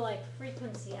that's more like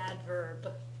frequency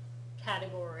adverb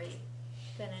category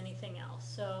than anything else.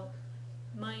 So,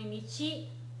 mainichi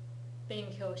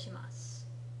benkyou shimasu.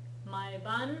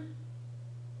 Maiban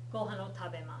gohan o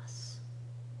tabemasu.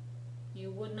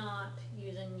 You would not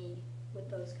use a ni with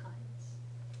those kinds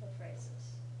of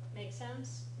phrases. Make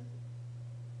sense?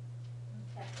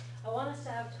 Okay. I want us to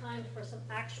have time for some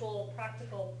actual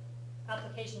practical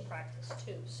application practice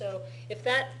too. So if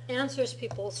that answers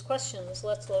people's questions,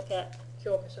 let's look at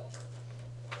Kyokusho.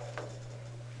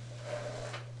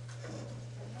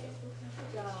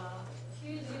 じゃあ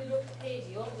96ペー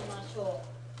ジを見ましょ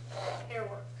う。Pair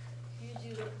work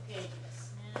 96ページで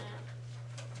すね。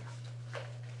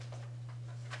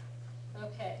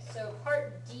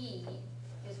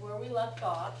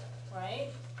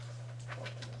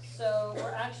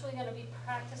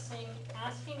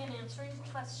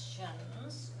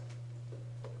questions.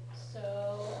 So,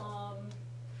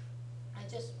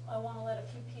 I wanna let a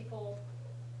few people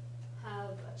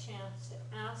have a chance to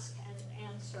ask and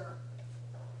answer.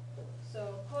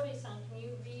 So, Kori-san, can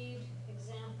you read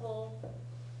example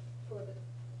for the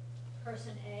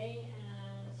person A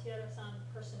and Sierra-san,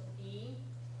 person B,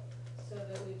 so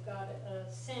that we've got a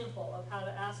sample of how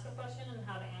to ask a question and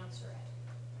how to answer it.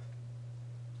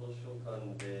 図書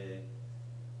館で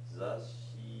雑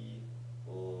誌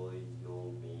を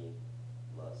読み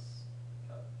ます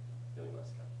か？読みま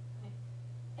すか？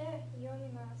読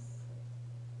みます。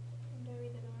Do I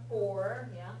read that one? Or,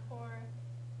 yeah, Or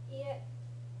いえ、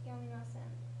読みません。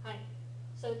 hi.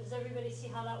 So does everybody see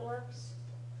how that works?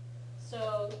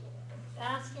 So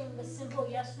asking the simple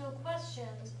yes/no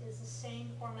questions is the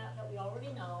same format that we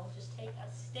already know. Just take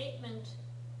a statement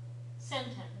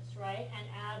sentence, right, and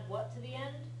add what to the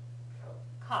end?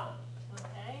 Ka,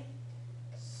 okay?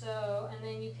 So, and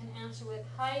then you can answer with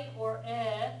hai or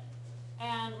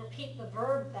and repeat the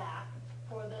verb back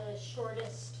for the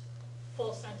shortest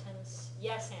full sentence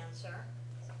yes answer.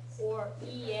 Or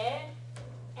ie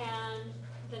and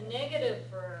the negative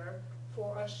verb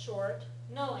for a short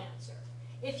no answer.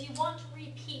 If you want to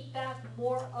repeat back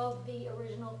more of the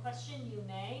original question, you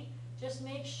may. Just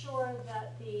make sure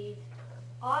that the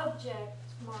object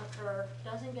marker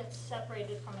doesn't get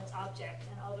separated from its object,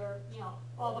 and other,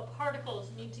 all the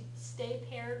particles need to stay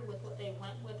paired with what they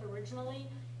went with originally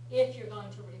if you're going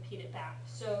to repeat it back.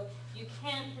 So you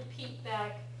can't repeat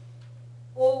back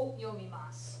o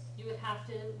yomimasu. You would have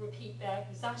to repeat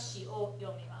back zashi o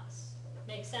yomimasu.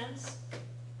 Make sense?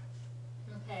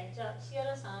 Okay,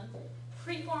 Sierra-san,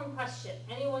 free-form question.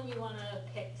 Anyone you want to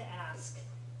pick to ask,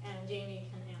 and Jamie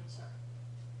can answer.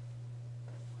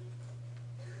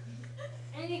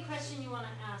 Any question you want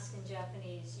to ask in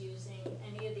Japanese using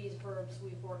any of these verbs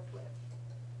we've worked with.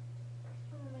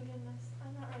 Oh my goodness,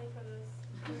 I'm not ready for this.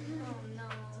 Oh no.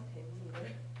 Okay, me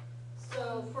neither.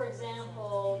 So, for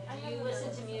example, I do you haven't listen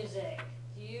done to this. music?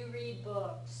 Do you read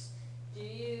books? Do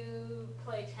you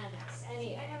play tennis?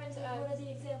 Anything? I haven't, what are the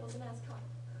examples in ASCON?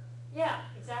 Yeah,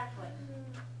 exactly.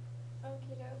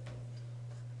 Okie doke.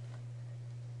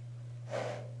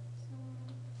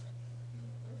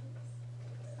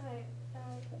 Alright,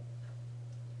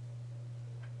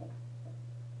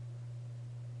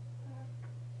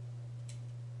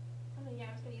 oh yeah,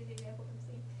 I was gonna use the example from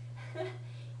Steve.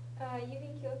 郵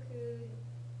便局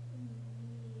に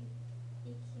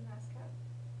行きますか?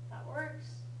 That works.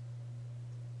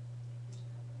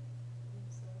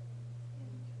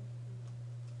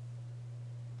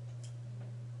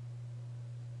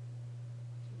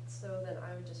 So then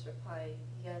I would just reply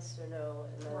yes or no,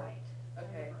 and then. Right.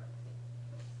 Okay.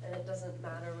 And it doesn't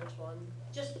matter which one?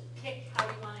 Just pick how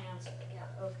you want to answer, yeah.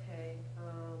 Okay,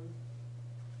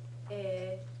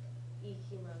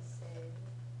 ikimasen.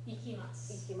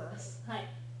 Ikimasu. Ikimasu. Hi.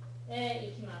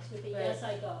 Ikimasu. With the yes,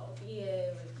 I go. Ie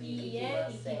would be Ie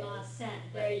ikimasen. ikimasen.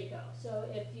 There you go. So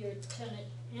if you're going to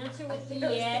answer I with think I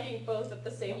was ie, thinking both at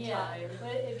the same yeah, time.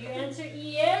 but if you answer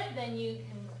ie, then you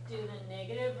can do the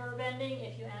negative verb ending.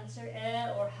 If you answer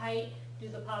or hai, do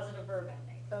the positive verb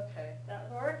ending. Okay.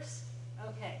 That works?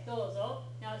 Okay, dozo.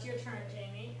 Now it's your turn,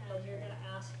 Jamie, and you're gonna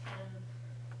ask him,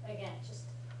 again, just,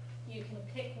 you can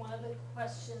pick one of the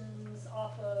questions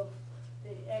off of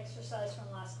the exercise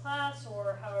from last class,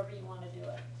 or however you wanna do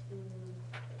it.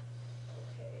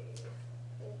 Okay.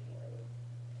 Oh boy.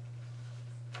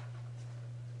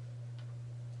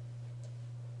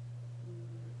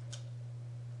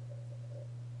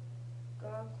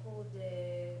 Gakkou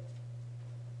de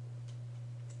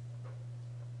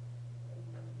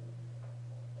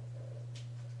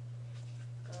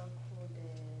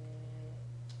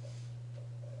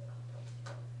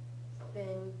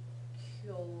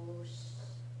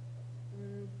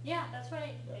Yeah, that's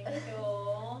right.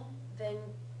 Benkyo. 勉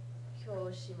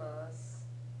強します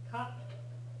か。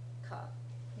か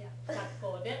Yeah, 学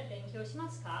校で勉強しま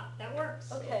すか? That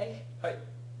works. Okay. はい、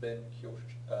勉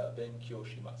強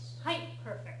します。はい,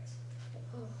 perfect.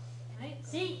 Right,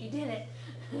 see, you did it.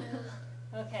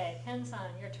 Okay,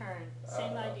 Ken-san, your turn.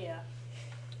 Same idea.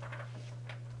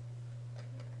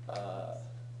 Oh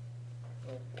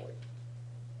boy.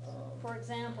 For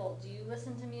example, do you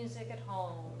listen to music at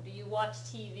home? Do you watch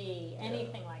TV?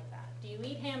 Anything like that? Do you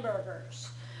eat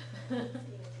hamburgers?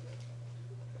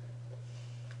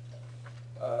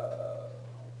 Oh,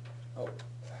 how did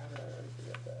I already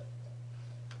forget that?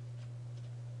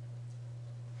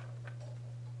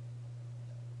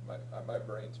 My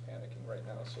brain's panicking right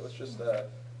now, so it's just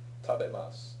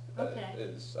tabemasu. Okay.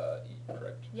 Is eat,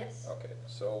 correct? Yes. Okay,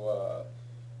 so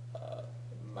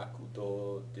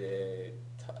makuto de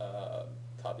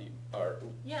tabi, or,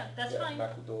 Yeah, that's yeah, fine.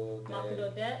 makudo de.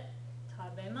 Makudo de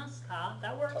tabemasu ka,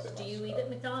 that works. Do you eat Tabemasu ka, at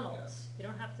McDonald's? You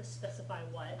don't have to specify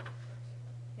what.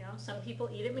 You know, some people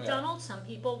eat at Yeah. McDonald's, some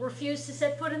people refuse to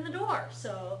set foot in the door.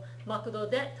 So, makudo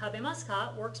de tabemasu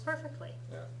ka works perfectly.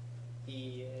 Yeah. い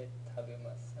いえ、食べ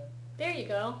ません。 There you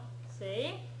go.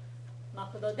 See?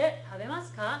 Makudo de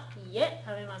tabemasu ka? Iie,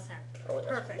 tabemasen. Probably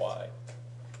ask Perfect. why.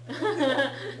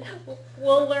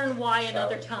 We'll learn why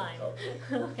another Challenge, time.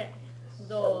 okay. Okay.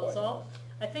 Or why Dozo. not.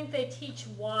 I think they teach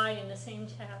why in the same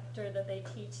chapter that they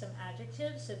teach some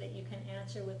adjectives so that you can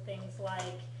answer with things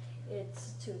like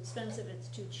it's too expensive, it's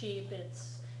too cheap,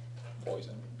 it's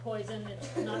Poison. poison,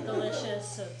 it's not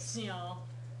delicious, it's, you know,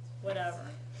 whatever.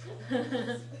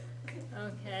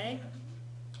 Okay.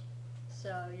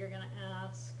 So you're gonna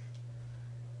ask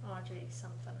Audrey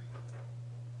something.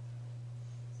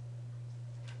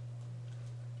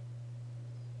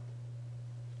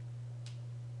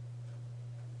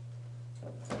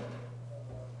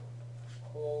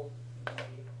コーヒ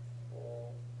ー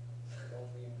を飲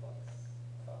みます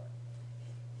か。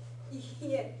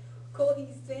いえ、コーヒー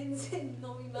全然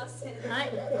飲みません。はい、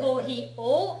コーヒー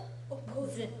をおコ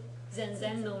ーヒー全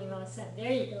然飲みません。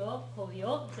There you go. コーヒー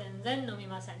を全然飲み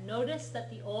ません。Notice that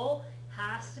the o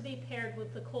has to be paired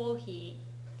with the コーヒ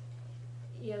ー.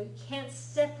 You know, you can't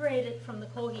separate it from the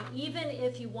コーヒー. Even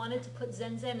if you wanted to put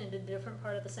全然 in a different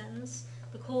part of the sentence,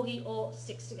 the コーヒーを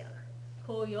sticks together.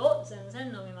 コーヒーを全然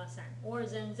飲みません. Or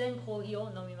全然コーヒーを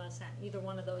飲みません. Either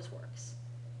one of those works.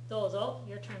 どうぞ.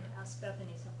 Your turn to ask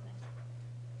Bethany something.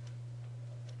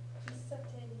 喫茶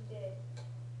店で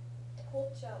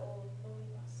紅茶を飲み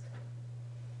ますか。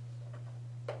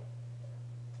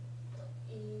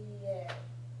いいえ、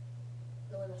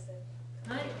飲みません。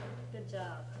Hi, good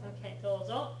job. Okay, どう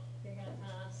ぞ. You're going to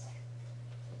ask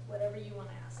whatever you want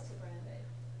to ask to Brandon.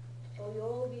 土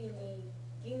曜日に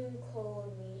銀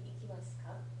行に行きますか。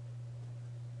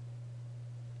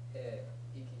行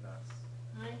きます。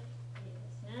はい、いいで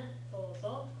すね。どう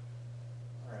ぞ。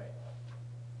Alright.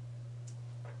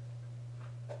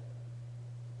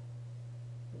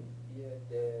 家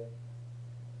で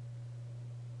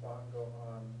晩ご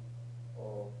飯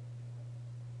を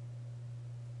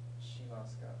しま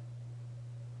すか。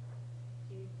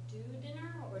 Do you do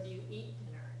dinner or do you eat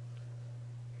dinner?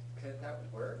 Could that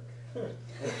work?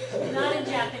 Not in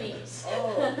Japanese.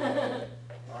 Oh.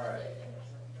 Alright.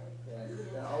 Then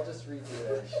I'll just redo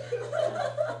it.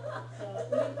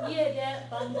 So, 家で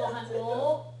晩ご飯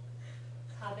を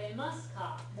食べます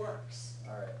か works.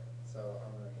 Alright, so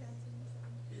I'm gonna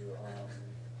do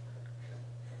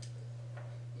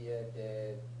家で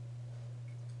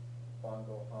晩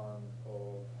ご飯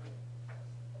を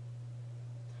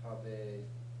食べ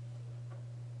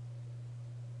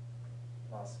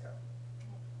ますか。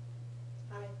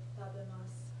はい、食べま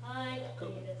す。はい、い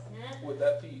いですね。 Would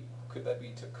that be, could that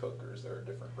be to cook, or is there a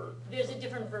different verb? There's a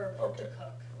different verb for to Okay.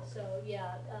 cook. So,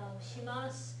 yeah,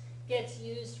 shimas gets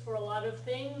used for a lot of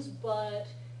things, but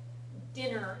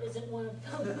dinner isn't one of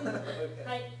them. Okay.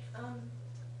 はい、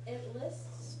 It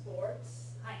lists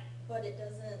sports, はい、 but it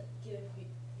doesn't give you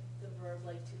the verb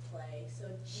like to play, so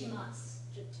shimas.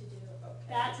 to do, okay.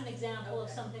 That's an example of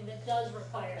Okay. something that does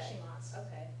require Okay. shimas.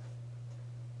 Okay.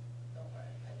 Don't worry,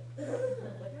 I didn't.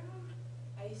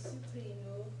 アイスクリー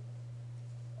ム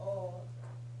を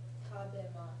食べ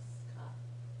ますか。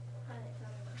はい、食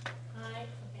べます。はい、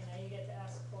okay, now you get to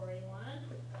ask Corey one.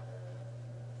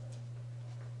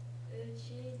 う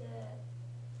ちで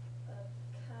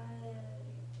帰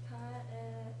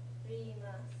り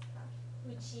ますか。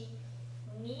うち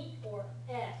に or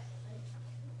F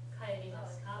帰りま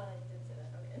すか I did say that,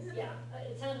 okay. Yeah,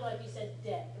 it sounded like you said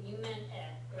de, but you meant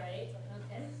F, right?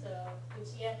 Okay, so う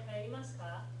ちへ帰ります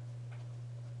か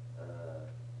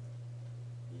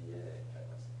家帰り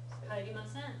ます。帰りま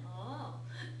せん Oh,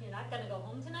 you're not gonna go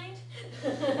home tonight?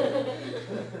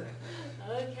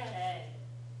 Okay.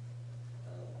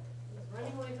 He's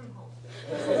running away from home.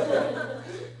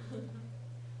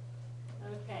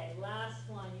 Okay, last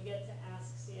one, you get to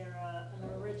ask Sierra an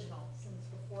original, since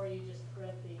before you just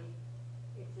read the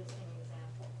existing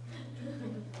example.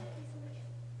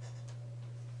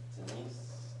 テニ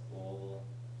スを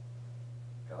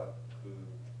学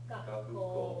学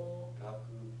校学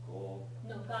校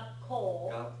No, 学校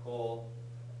学校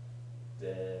で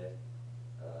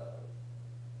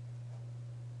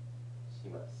し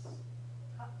ます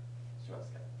あしま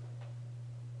すか。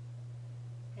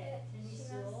 Okay, テニ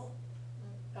スを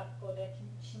学校で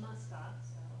しますか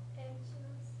So, しま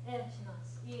す。しま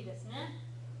す。いいですね。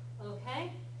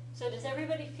Okay, so does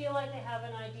everybody feel like they have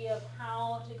an idea of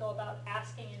how to go about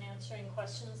asking and answering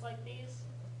questions like these?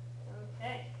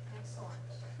 Okay, excellent.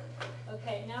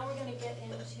 Okay, now we're gonna get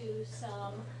into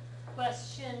some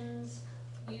questions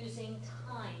using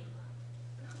time.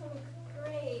 Oh,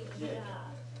 great. Yeah.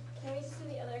 Can we just do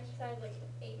the other exercise like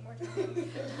 8 more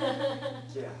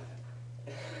times? Yeah.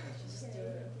 Just do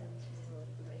it and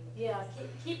Yeah,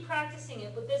 keep practicing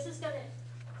it, but this is gonna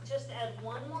just add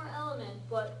one more element,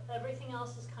 but everything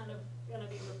else is kind of gonna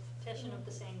be repetition of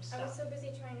the same I was stuff. so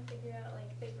busy trying to figure out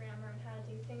like the grammar and how to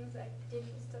do things, I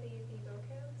didn't study the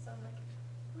vocab, so I'm like,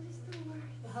 what is the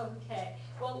word? Okay,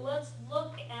 well, let's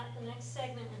look at the next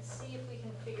segment and see if we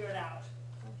can figure it out,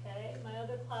 okay? My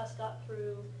other class got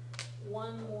through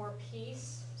one more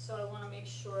piece, so I wanna make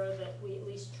sure that we at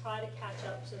least try to catch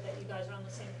up so that you guys are on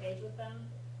the same page with them.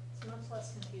 It's much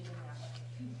less confusing that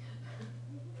way.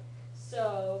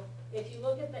 So, if you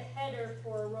look at the header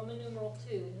for Roman numeral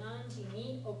 2, nanji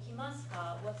ni okimasu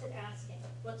ka, what's it asking?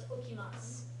 What's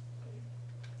okimasu?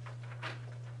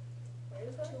 Where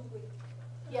is that?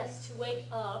 Yes, to wake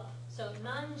up. So,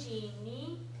 nanji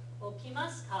ni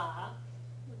okimasu ka,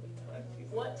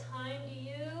 what time do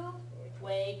you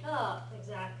wake up?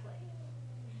 Exactly.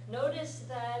 Notice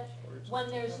that when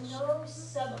there's no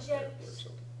subject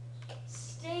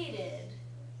stated,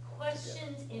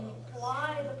 questions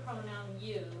imply the pronoun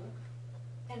you,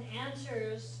 and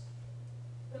answers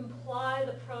imply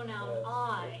the pronoun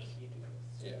I,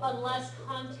 Yeah. unless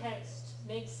context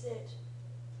makes it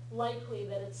likely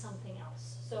that it's something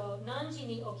else. So, nanji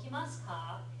ni okimasu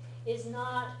ka is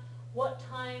not what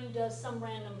time does some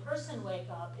random person wake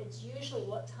up, it's usually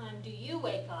what time do you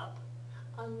wake up,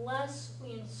 unless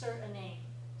we insert a name.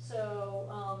 So,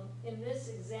 in this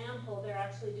example, they're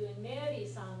actually doing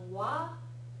Mary-san wa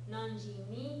nanji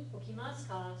ni okimasu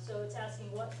ka, so it's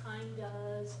asking what time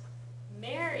does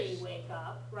Mary wake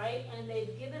up, right? And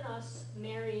they've given us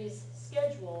Mary's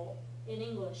schedule in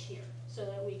English here, so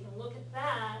that we can look at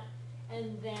that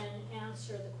and then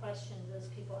answer the questions as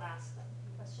people ask them.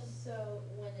 Questions? So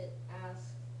when it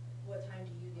asks, what time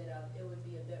do you get up, it would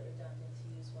be a bit redundant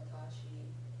to use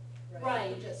watashi, right?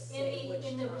 Right. You just In say the- which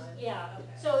in the- time. Yeah, Okay.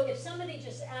 so if somebody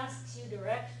just asks you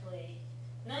directly,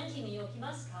 nanji ni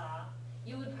okimasu ka,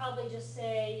 you would probably just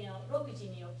say, 6時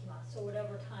に起きます, or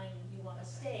whatever time you want to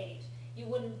state. You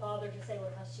wouldn't bother to say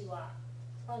watashi wa,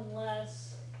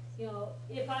 unless,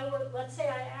 if I were, let's say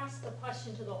I asked the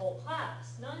question to the whole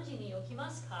class, nanji ni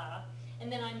okimasu ka,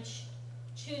 and then I'm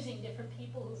choosing different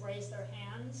people who've raised their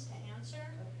hands to answer,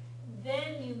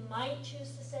 then you might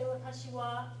choose to say watashi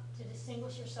wa to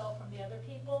distinguish yourself from the other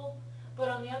people. But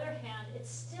on the other hand,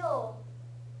 it's still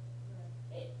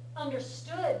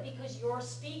understood because you're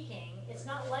speaking. It's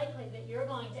not likely that you're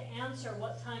going to answer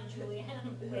what time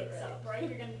Julianne wakes up, right?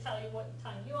 You're going to tell you what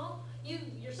time you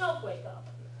yourself wake up,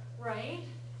 right?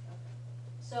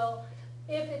 So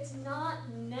if it's not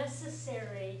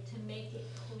necessary to make it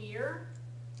clear,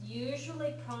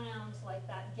 usually pronouns like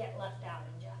that get left out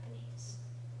in Japanese.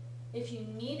 If you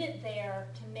need it there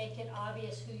to make it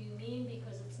obvious who you mean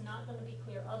because it's not going to be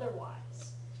clear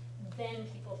otherwise, then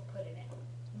people put it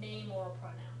in, name or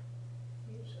pronoun,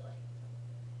 usually.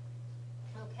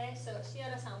 Okay, so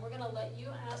Shiara-san, we're going to let you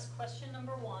ask question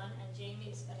number 1, and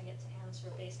Jamie's going to get to answer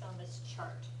based on this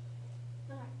chart.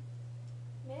 Alright.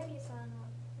 Mary-san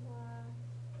wa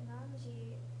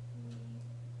nanji ni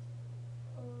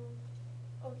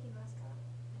okimasu ka?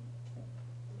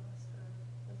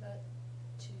 Was that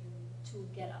To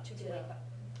get up, to get wake up.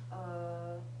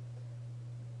 up.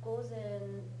 午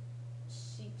前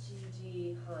7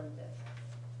時半です。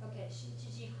 Okay,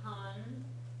 shichiji han,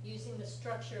 using the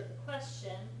structure of the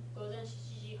question, gozen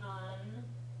shichiji han,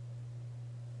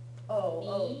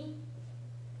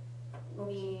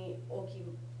 ni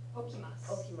okimasu.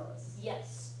 Okimasu.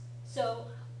 Yes. So,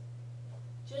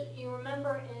 you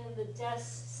remember in the des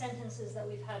sentences that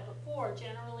we've had before,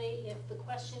 generally if the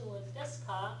question was desu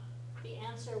ka, the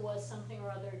answer was something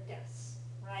or other des,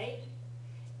 right?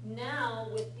 Now,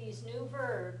 with these new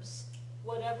verbs,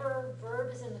 whatever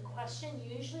verb is in the question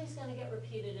usually is going to get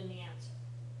repeated in the answer.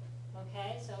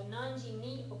 Okay, so nanji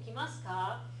ni okimasu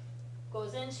ka,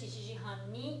 gozen shichiji han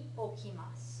ni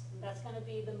okimasu. That's going to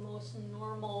be the most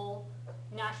normal,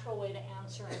 natural way to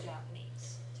answer in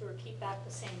Japanese, to repeat back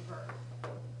the same verb.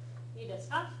 いいです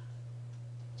か?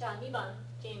 じゃあ2番、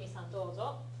ジェイミーさんどう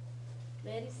ぞ。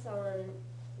メリさん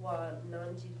は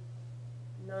何時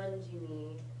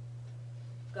に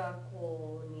学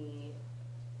校に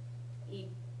行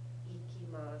き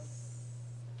ま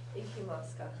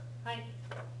すか? はい。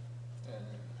 And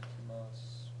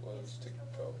Kimas was to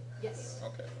go. Yes.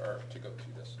 Okay, or to go to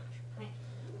destination. はい。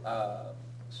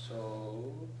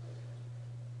 So,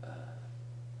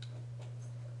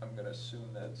 I'm gonna assume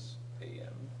that's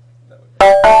AM. That would be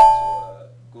so,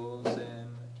 gozen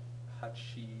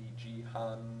時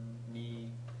半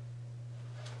に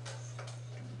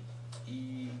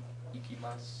行き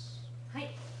ます。は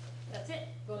い, that's it.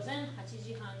 午前8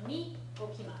時半に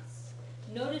起きます.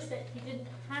 Notice that he didn't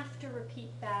have to repeat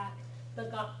back the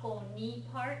学校に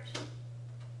part.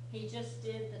 He just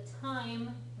did the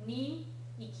time に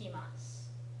行きま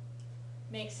す.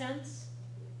 Make sense?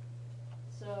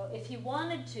 So if he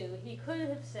wanted to, he could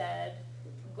have said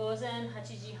午前8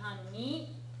時半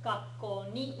に学校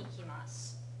に行きま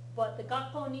す. But the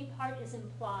学校に part is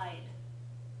implied.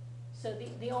 So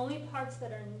the only parts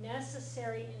that are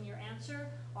necessary in your answer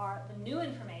are the new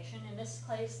information, in this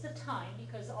case the time,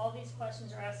 because all these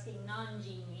questions are asking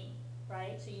nanji ni,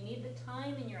 right? So you need the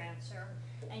time in your answer,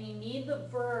 and you need the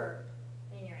verb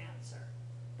in your answer.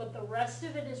 But the rest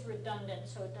of it is redundant,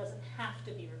 so it doesn't have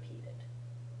to be repeated.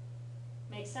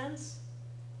 Make sense?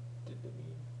 Did it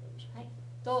mean? はい、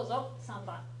どうぞ、3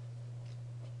番.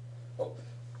 Oh,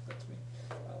 that's me.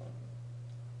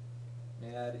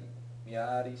 み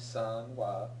やりさん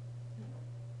は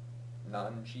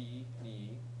何時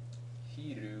に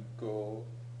昼ご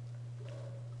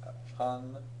飯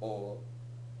を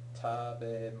食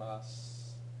べま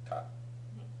すか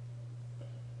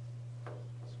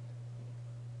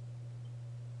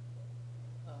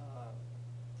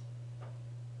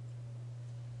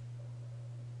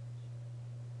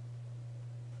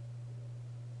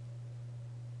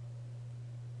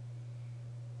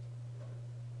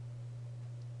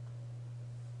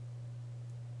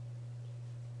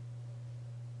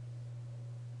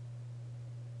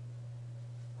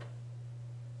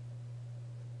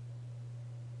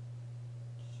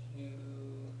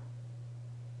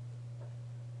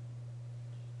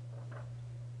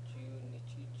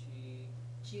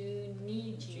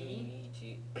？12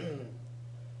時。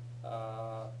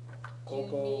午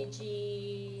後12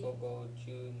時。午後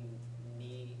12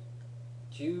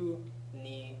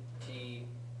時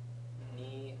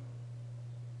に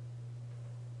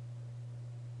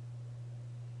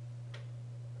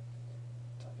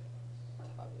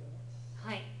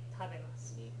はい、食べま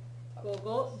す。に午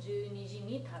後12時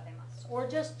に食べます。Or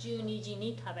just 12時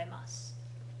に食べます.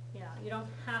 Yeah, you don't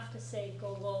have to say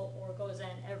gogo or gozen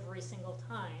every single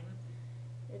time.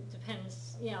 It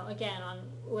depends, again, on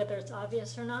whether it's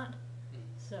obvious or not.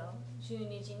 So,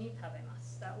 12時に食べま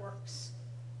す. That works.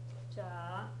 じ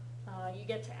ゃあ、you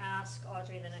get to ask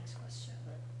Audrey the next question.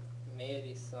 メ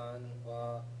リーさん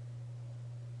は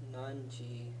何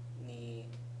時に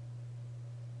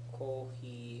コー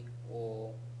ヒー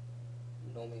を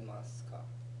飲みますか？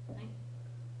はい。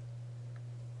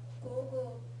午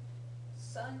後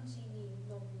3時に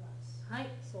飲みます。はい、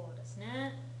そうです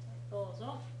ね。どう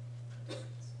ぞ。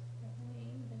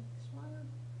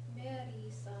メアリ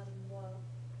ーさんは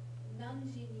何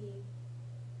時に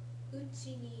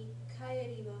家に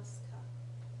帰りますか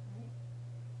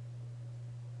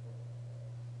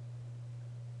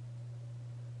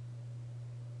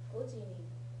5時に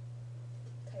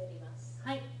帰ります。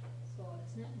はい、そうで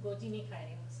すね。5時に帰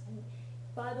ります。And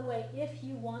by the way, if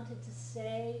you wanted to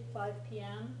say 5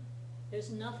 p.m.,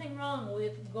 there's nothing wrong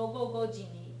with 午後5時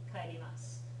に帰りま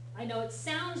す. I know it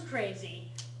sounds crazy,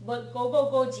 but 午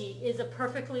後5時 is a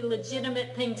perfectly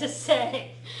legitimate thing to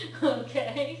say.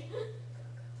 Okay?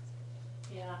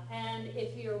 Yeah, and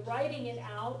if you're writing it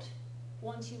out,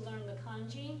 once you learn the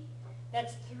kanji,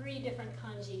 that's 3 different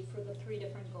kanji for the 3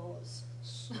 different goals.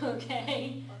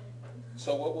 Okay?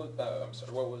 So what was, I'm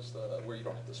sorry, what was the, where you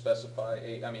don't have to specify,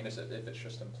 is it, if it's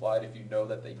just implied, if you know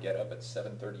that they get up at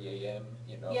 7:30 a.m.,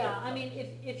 Yeah, I mean,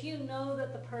 if you know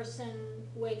that the person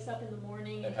wakes up in the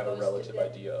morning and and have a goes to relative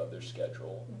bed, idea of their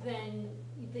schedule. then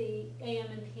the AM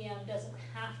and PM doesn't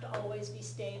have to always be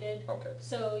stated. Okay.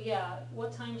 So yeah,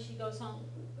 what time she goes home,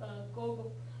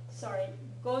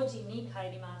 goji ni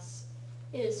kaerimasu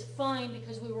is fine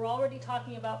because we were already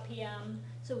talking about PM,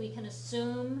 so we can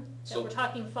assume that So- we're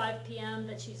talking 5 PM,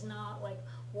 that she's not like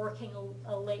working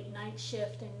a late night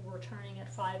shift and returning at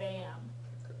 5 AM,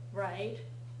 Okay. right?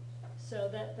 So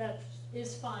that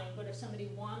is fine, but if somebody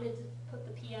wanted to put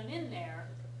the PM in there,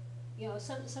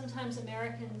 sometimes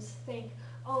Americans think,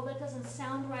 oh, that doesn't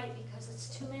sound right because it's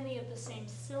too many of the same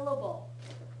syllable.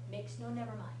 Makes no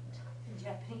never mind in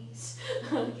Japanese.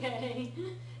 Okay?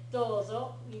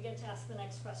 Dozo, you get to ask the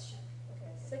next question.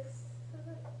 Okay, 6.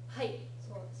 はい、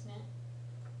そうですね。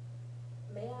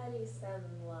メアリーさ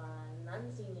んは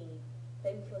何時に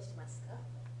勉強しますか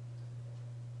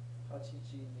8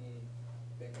時に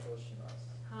勉強します。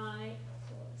はい、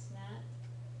そうですね。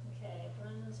Okay,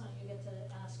 Brendan-san, you get to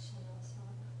ask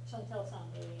Chantel-san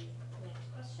the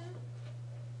next question.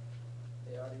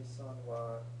 メアリーさん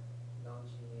は何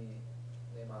時に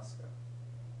寝ますか？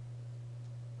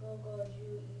午後11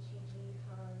時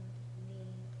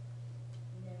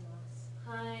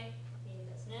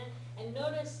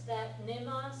that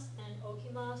nemas and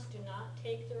okimas do not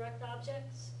take direct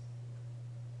objects.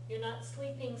 You're not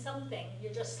sleeping something,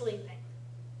 you're just sleeping,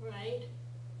 right?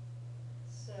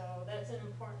 So that's an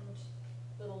important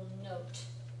little note.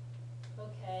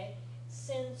 Okay,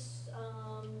 since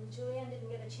Julianne didn't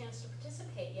get a chance to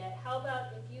participate yet, how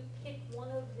about if you pick one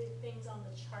of the things on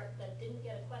the chart that didn't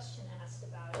get a question asked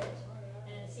about it,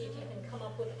 and see if you can come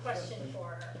up with a question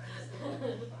for her.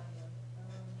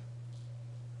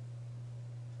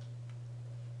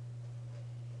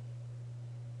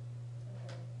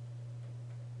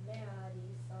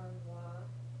 Meari-san wa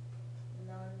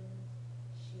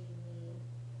nanshi ni...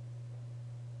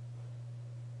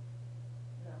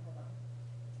 No, hold on.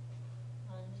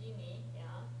 Nanji ni,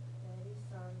 yeah.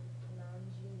 Meari-san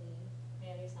nanji ni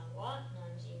Mary-san wa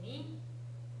nanji ni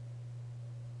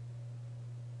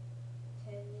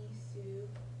tennisu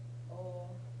o...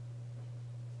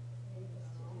 Maybe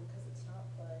just to do, because it's not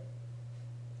play.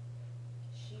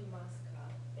 Shimasu ka?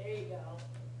 There you go.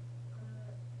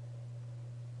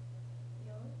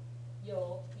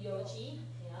 Yo? Yoji,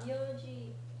 yeah.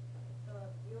 Yoji,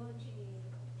 yoji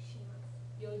shimasu.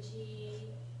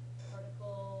 Yoji,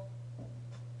 article.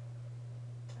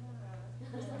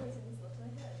 For some reason this left my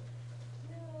head.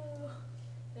 No.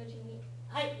 Yoji ni.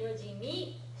 Hai, yoji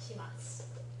ni shimasu.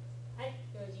 Hai,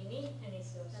 yoji ni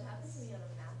tennisu o That happened to me on a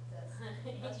math test.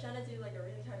 I was trying to do like a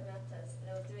really hard math test,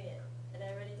 and I was doing it, and I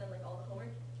already done like all the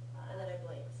homework, and then I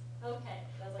blinked. Okay,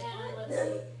 I was like, and what? let's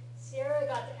see. Sierra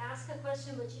got to ask a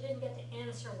question, but you didn't get to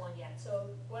answer one yet.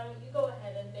 So why don't you go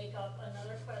ahead and make up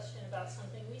another question about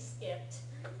something we skipped,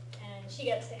 and she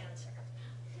gets to answer.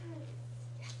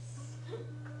 Yes.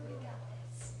 We got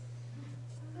this.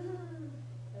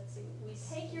 Let's see, we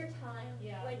Take your time.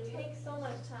 Yeah, Like, we- take so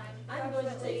much time. I'm going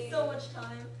to take so much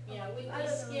time. Yeah, we I don't know what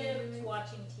I'm skipped doing.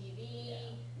 watching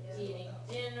TV, Yeah. eating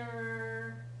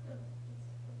dinner,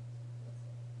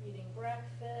 eating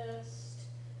breakfast.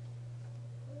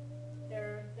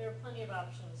 There are plenty of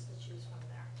options to choose from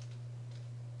there.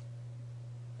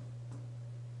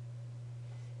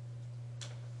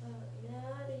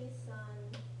 Meari-san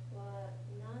wa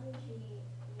nanji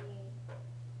ni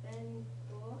ben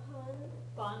gohan?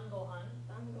 Ban gohan.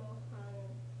 Ban gohan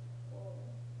o...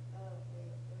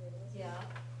 wait, what's it? Yeah,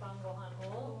 ban gohan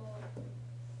o.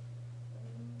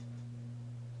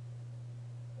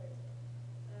 Where is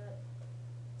it?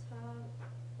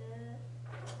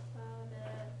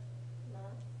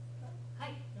 Tabemasu ka?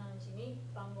 Hai, nanji ni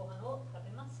ban gohan o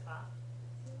tabemasu ka?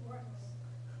 Works.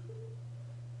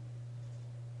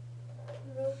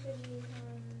 6時半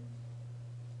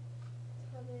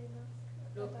食べます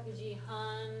か？ 6時半。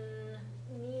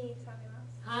に食べま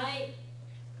す。はい。イ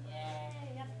エ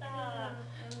ーイ、やった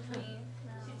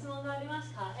ー。質問がありま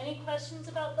すか? Any questions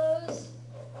about those?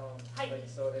 Hi. Like,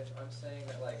 so if I'm saying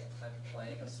that like I'm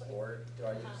playing a sport, do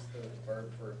I use the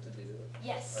verb for to do?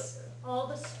 Yes. Okay. All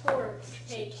the sports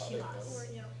take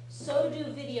shimasu. So do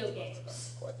video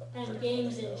games and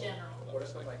games in general. What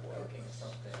if I'm like cooking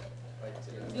something, like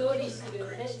to?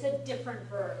 Yorisuru, it's a different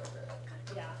verb.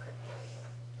 Yeah.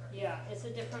 Yeah, it's a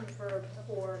different verb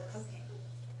for cooking.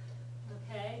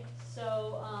 Okay,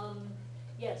 so,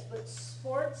 yes, but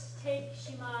sports take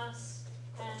shimasu,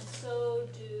 and so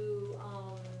do,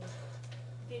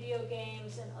 video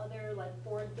games and other like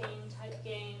board game type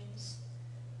games.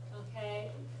 Okay,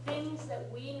 things that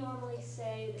we normally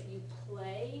say that you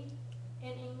play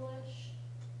in English,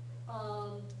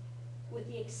 with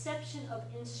the exception of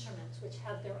instruments, which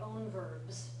have their own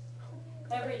verbs.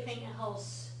 Everything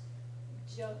else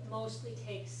mostly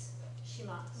takes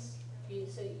shimasu.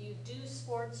 So you do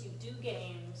sports, you do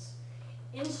games.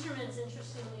 Instruments,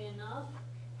 interestingly enough,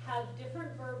 have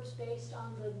different verbs based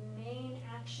on the main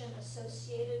action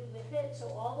associated with it. So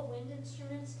all the wind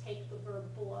instruments take the verb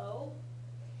blow.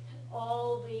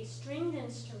 All the stringed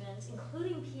instruments,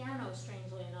 including piano,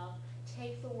 strangely enough,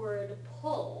 take the word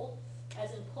pull,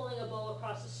 as in pulling a bow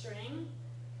across a string.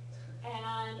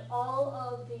 And all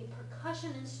of the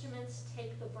percussion instruments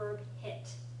take the verb hit.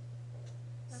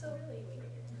 That's So- really weird.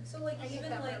 So like I get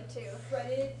even that like verb too.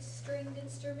 fretted stringed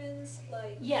instruments,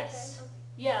 like. Yes,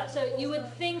 yeah, so you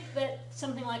would think that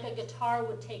something like a guitar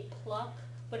would take pluck,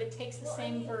 but it takes the Well, I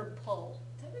same mean- verb pull.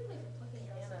 Technically for plucking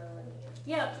piano and...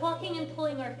 Yeah, plucking and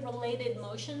pulling are related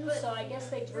motions, so I guess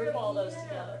they group all those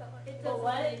together. It But doesn't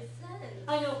what? make sense.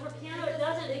 I know, for piano it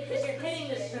doesn't because you're hitting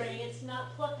the string, it's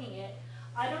not plucking it.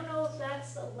 I don't know if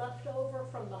that's a leftover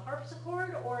from the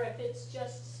harpsichord or if it's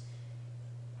just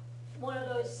one of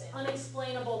those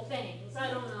unexplainable things,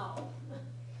 I don't know.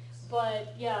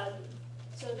 But yeah,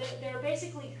 so there are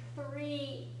basically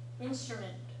 3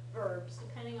 instrument verbs,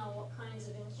 depending on what kinds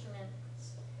of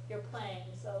instruments you're playing.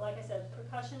 So like I said,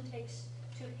 percussion takes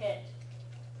to hit,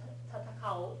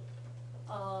 tatakao.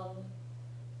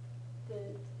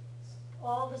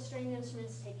 All the stringed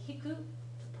instruments take hiku,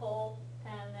 to pull,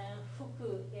 and then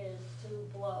fuku is to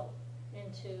blow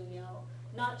into,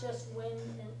 not just wind,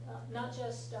 not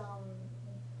just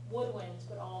woodwinds,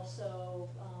 but also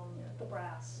the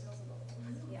brass.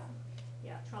 Yeah,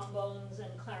 yeah, trombones and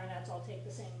clarinets all take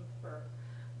the same verb.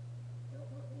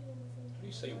 When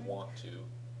you say want to,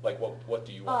 like what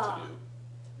do you want to do?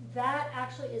 That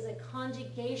actually is a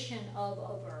conjugation of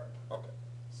a verb. Okay.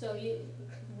 So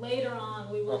later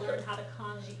on, we will learn Okay. how to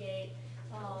conjugate.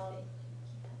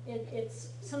 It's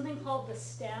something called the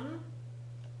stem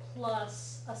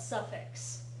plus a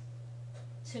suffix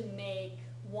to make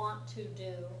want to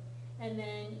do. And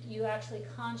then you actually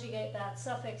conjugate that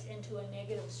suffix into a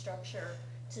negative structure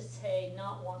to say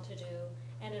not want to do.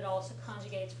 And it also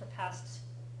conjugates for past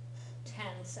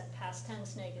tense and past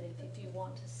tense negative if you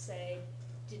want to say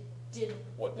did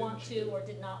What want didn't you to do? or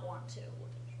did not want to.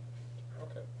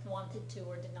 Okay. Wanted to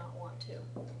or did not want to.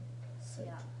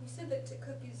 Yeah. You said that to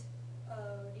cook is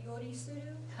ryori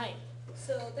suru, Hi.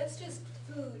 so that's just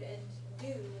food and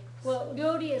do. Well,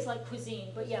 ryori is like cuisine,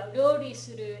 but yeah, ryori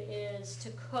suru is to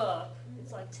cook.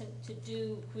 It's like to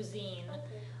do cuisine.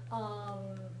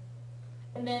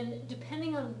 And then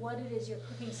depending on what it is you're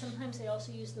cooking, sometimes they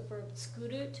also use the verb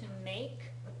tsukuru to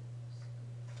make.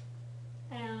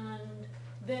 And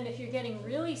then if you're getting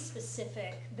really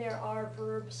specific, there are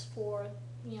verbs for,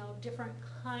 different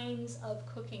kinds of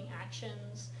cooking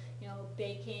actions,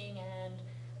 baking and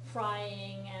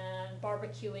frying and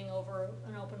barbecuing over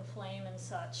an open flame and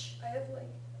such. I have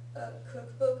like a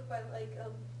cookbook by like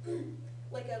a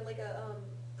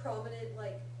prominent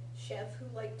chef who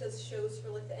does shows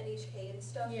for the NHK and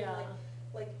stuff. Yeah.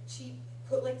 And she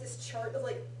put this chart of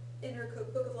in her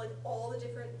cookbook of all the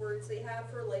different words they have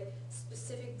for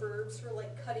specific verbs for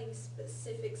cutting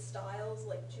specific styles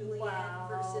julienne Wow.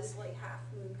 versus half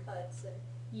moon cuts and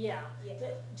Yeah, Yeah.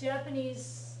 the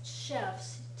Japanese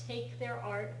chefs take their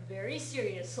art very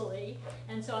seriously,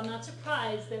 and so I'm not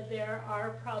surprised that there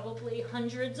are probably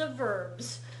hundreds of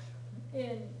verbs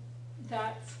in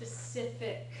that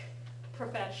specific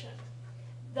profession.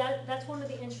 That's one of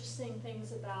the interesting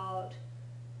things about,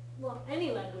 well,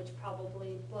 any language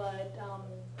probably, but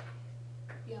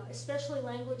especially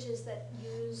languages that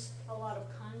use a lot of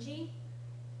kanji,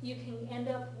 you can end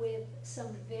up with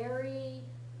some very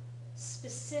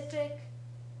specific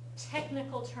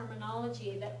technical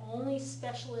terminology that only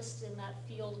specialists in that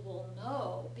field will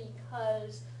know,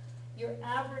 because your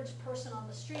average person on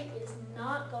the street is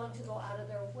not going to go out of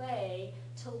their way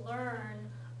to learn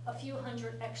a few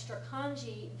hundred extra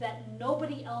kanji that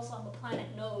nobody else on the planet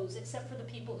knows except for the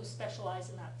people who specialize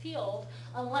in that field,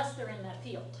 unless they're in that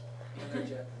field. And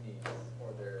they're Japanese, or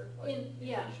they're In, in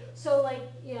yeah, Asia. so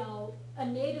a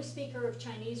native speaker of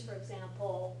Chinese, for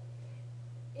example,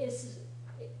 is,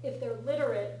 if they're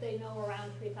literate, they know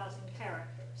around 3,000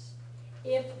 characters.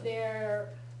 If they're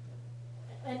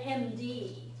an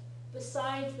MD,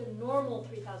 besides the normal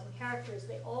 3,000 characters,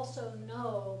 they also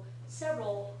know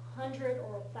several hundred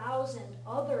or 1,000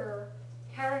 other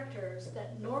characters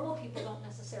that normal people don't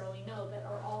necessarily know, that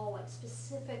are all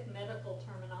specific medical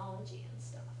terminology and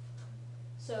stuff.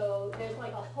 So there's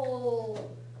a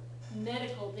whole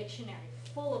medical dictionary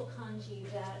full of kanji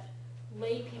that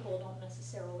lay people don't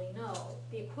necessarily know.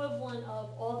 The equivalent of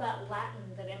all that Latin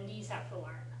that MDs have to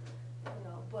learn.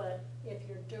 But if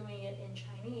you're doing it in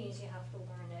Chinese, you have to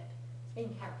learn it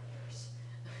in characters.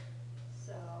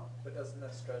 So. But doesn't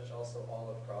that stretch also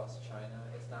all across China?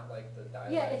 It's not like the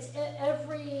dialect. Yeah, it's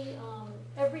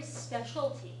every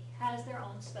specialty has their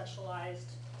own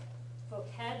specialized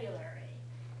vocabulary.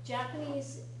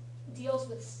 Japanese deals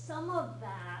with some of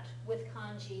that with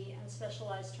kanji and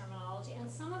specialized terminology,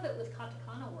 and some of it with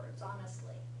katakana words,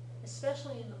 honestly.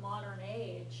 Especially in the modern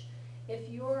age. If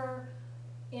you're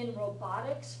in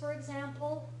robotics, for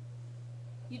example,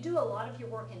 you do a lot of your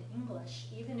work in English,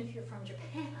 even if you're from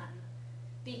Japan,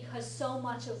 because so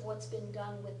much of what's been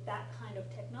done with that kind of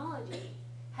technology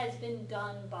has been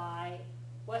done by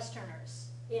Westerners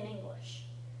in English.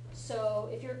 So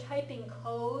if you're typing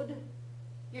code,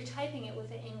 you're typing it with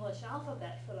the English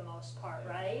alphabet for the most part,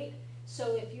 right?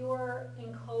 So if you're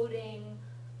encoding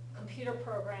computer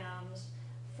programs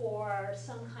for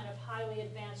some kind of highly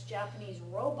advanced Japanese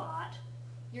robot,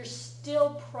 you're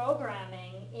still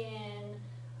programming in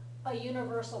a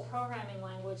universal programming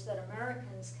language that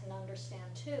Americans can understand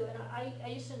too. And I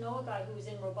used to know a guy who was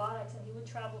in robotics, and he would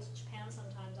travel to Japan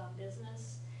sometimes on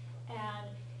business, and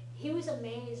he was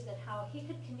amazed at how he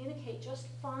could communicate just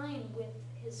fine with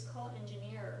his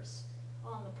co-engineers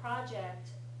on the project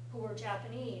who were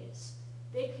Japanese,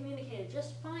 they communicated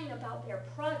just fine about their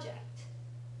project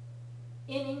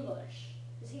in English,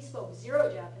 because he spoke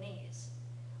zero Japanese.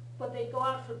 But they'd go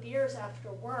out for beers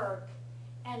after work,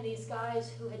 and these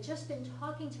guys who had just been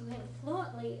talking to him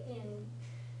fluently in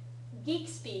geek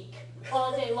speak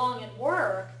all day long at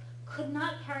work could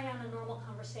not carry on a normal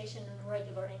conversation in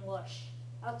regular English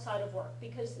outside of work,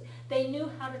 because they knew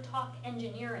how to talk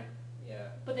engineering, Yeah,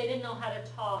 but they didn't know how to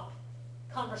talk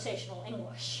conversational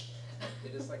English. they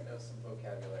just like know some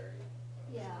vocabulary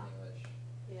Yeah. in English.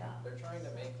 Yeah. They're trying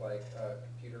to make like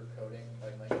computer coding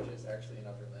like languages actually in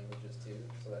other languages too,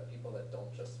 so that people that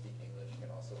don't just speak English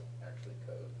can also actually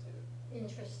code too.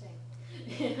 Interesting.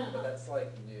 But that's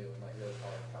like new and like really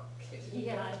hard and complicated.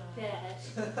 Yeah, I bet.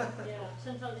 Yeah.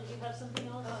 Chantal, did you have something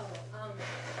else?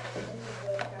 In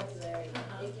the vocabulary,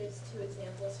 Uh-huh. it gives two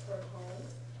examples for home.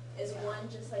 Is Yeah. one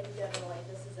just like general, like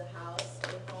this is a house,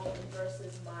 a home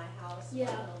versus my house, my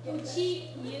Yeah, home.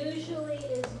 uchi usually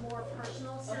is more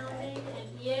personal sounding, and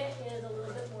ie is a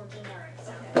little bit more generic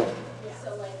sounding. Okay, Yeah.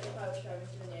 so like if I was driving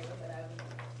through a neighborhood, I would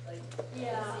like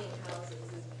Yeah. seeing houses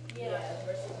is Yeah.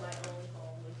 versus my own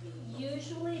home would be.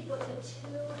 Usually, but the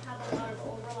two have a lot of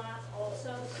overlap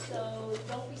also, so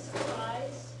don't be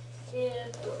surprised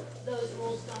if those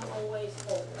rules don't always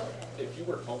hold. Okay. If you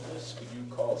were homeless, could you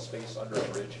call a space under a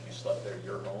bridge if you slept there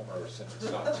your home, or since it's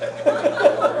not technically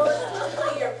Well, yours? it's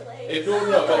not your place.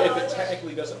 No, but if it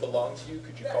technically doesn't belong to you,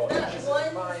 could you call it? That This is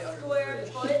one my under the square bridge.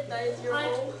 foot, that is your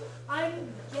home.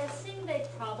 I'm guessing they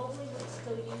probably would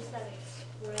still use that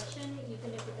expression,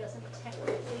 even if it doesn't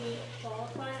technically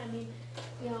qualify. I mean,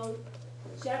 you know,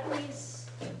 Japanese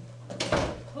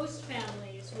host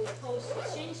families would host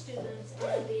exchange students,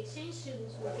 and the exchange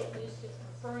students would get used to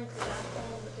referring to that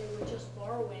home that they were just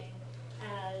borrowing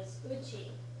as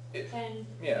uchi. And,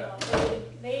 you Yeah. know,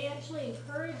 they actually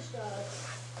encouraged us,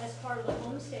 as part of the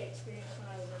homestay experience when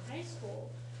I was in high school,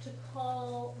 to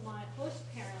call my host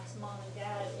parents mom and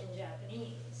dad in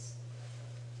Japanese.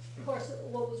 Of course,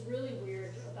 what was really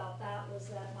weird about that was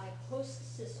that my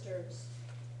host sisters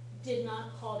did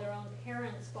not call their own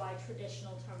parents by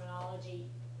traditional terminology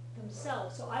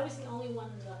themselves. So I was the only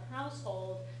one in the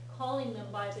household calling them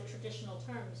by the traditional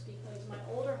terms, because my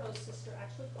older host sister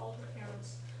actually called her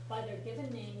parents by their given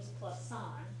names plus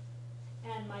san,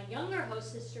 and my younger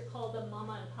host sister called them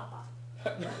mama and papa.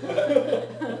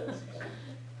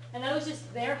 And that was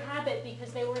just their habit,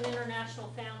 because they were an international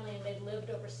family and they'd lived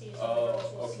overseas when the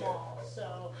girls were okay. small,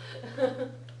 so.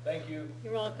 Thank you.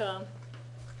 You're welcome.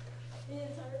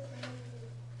 It's hard.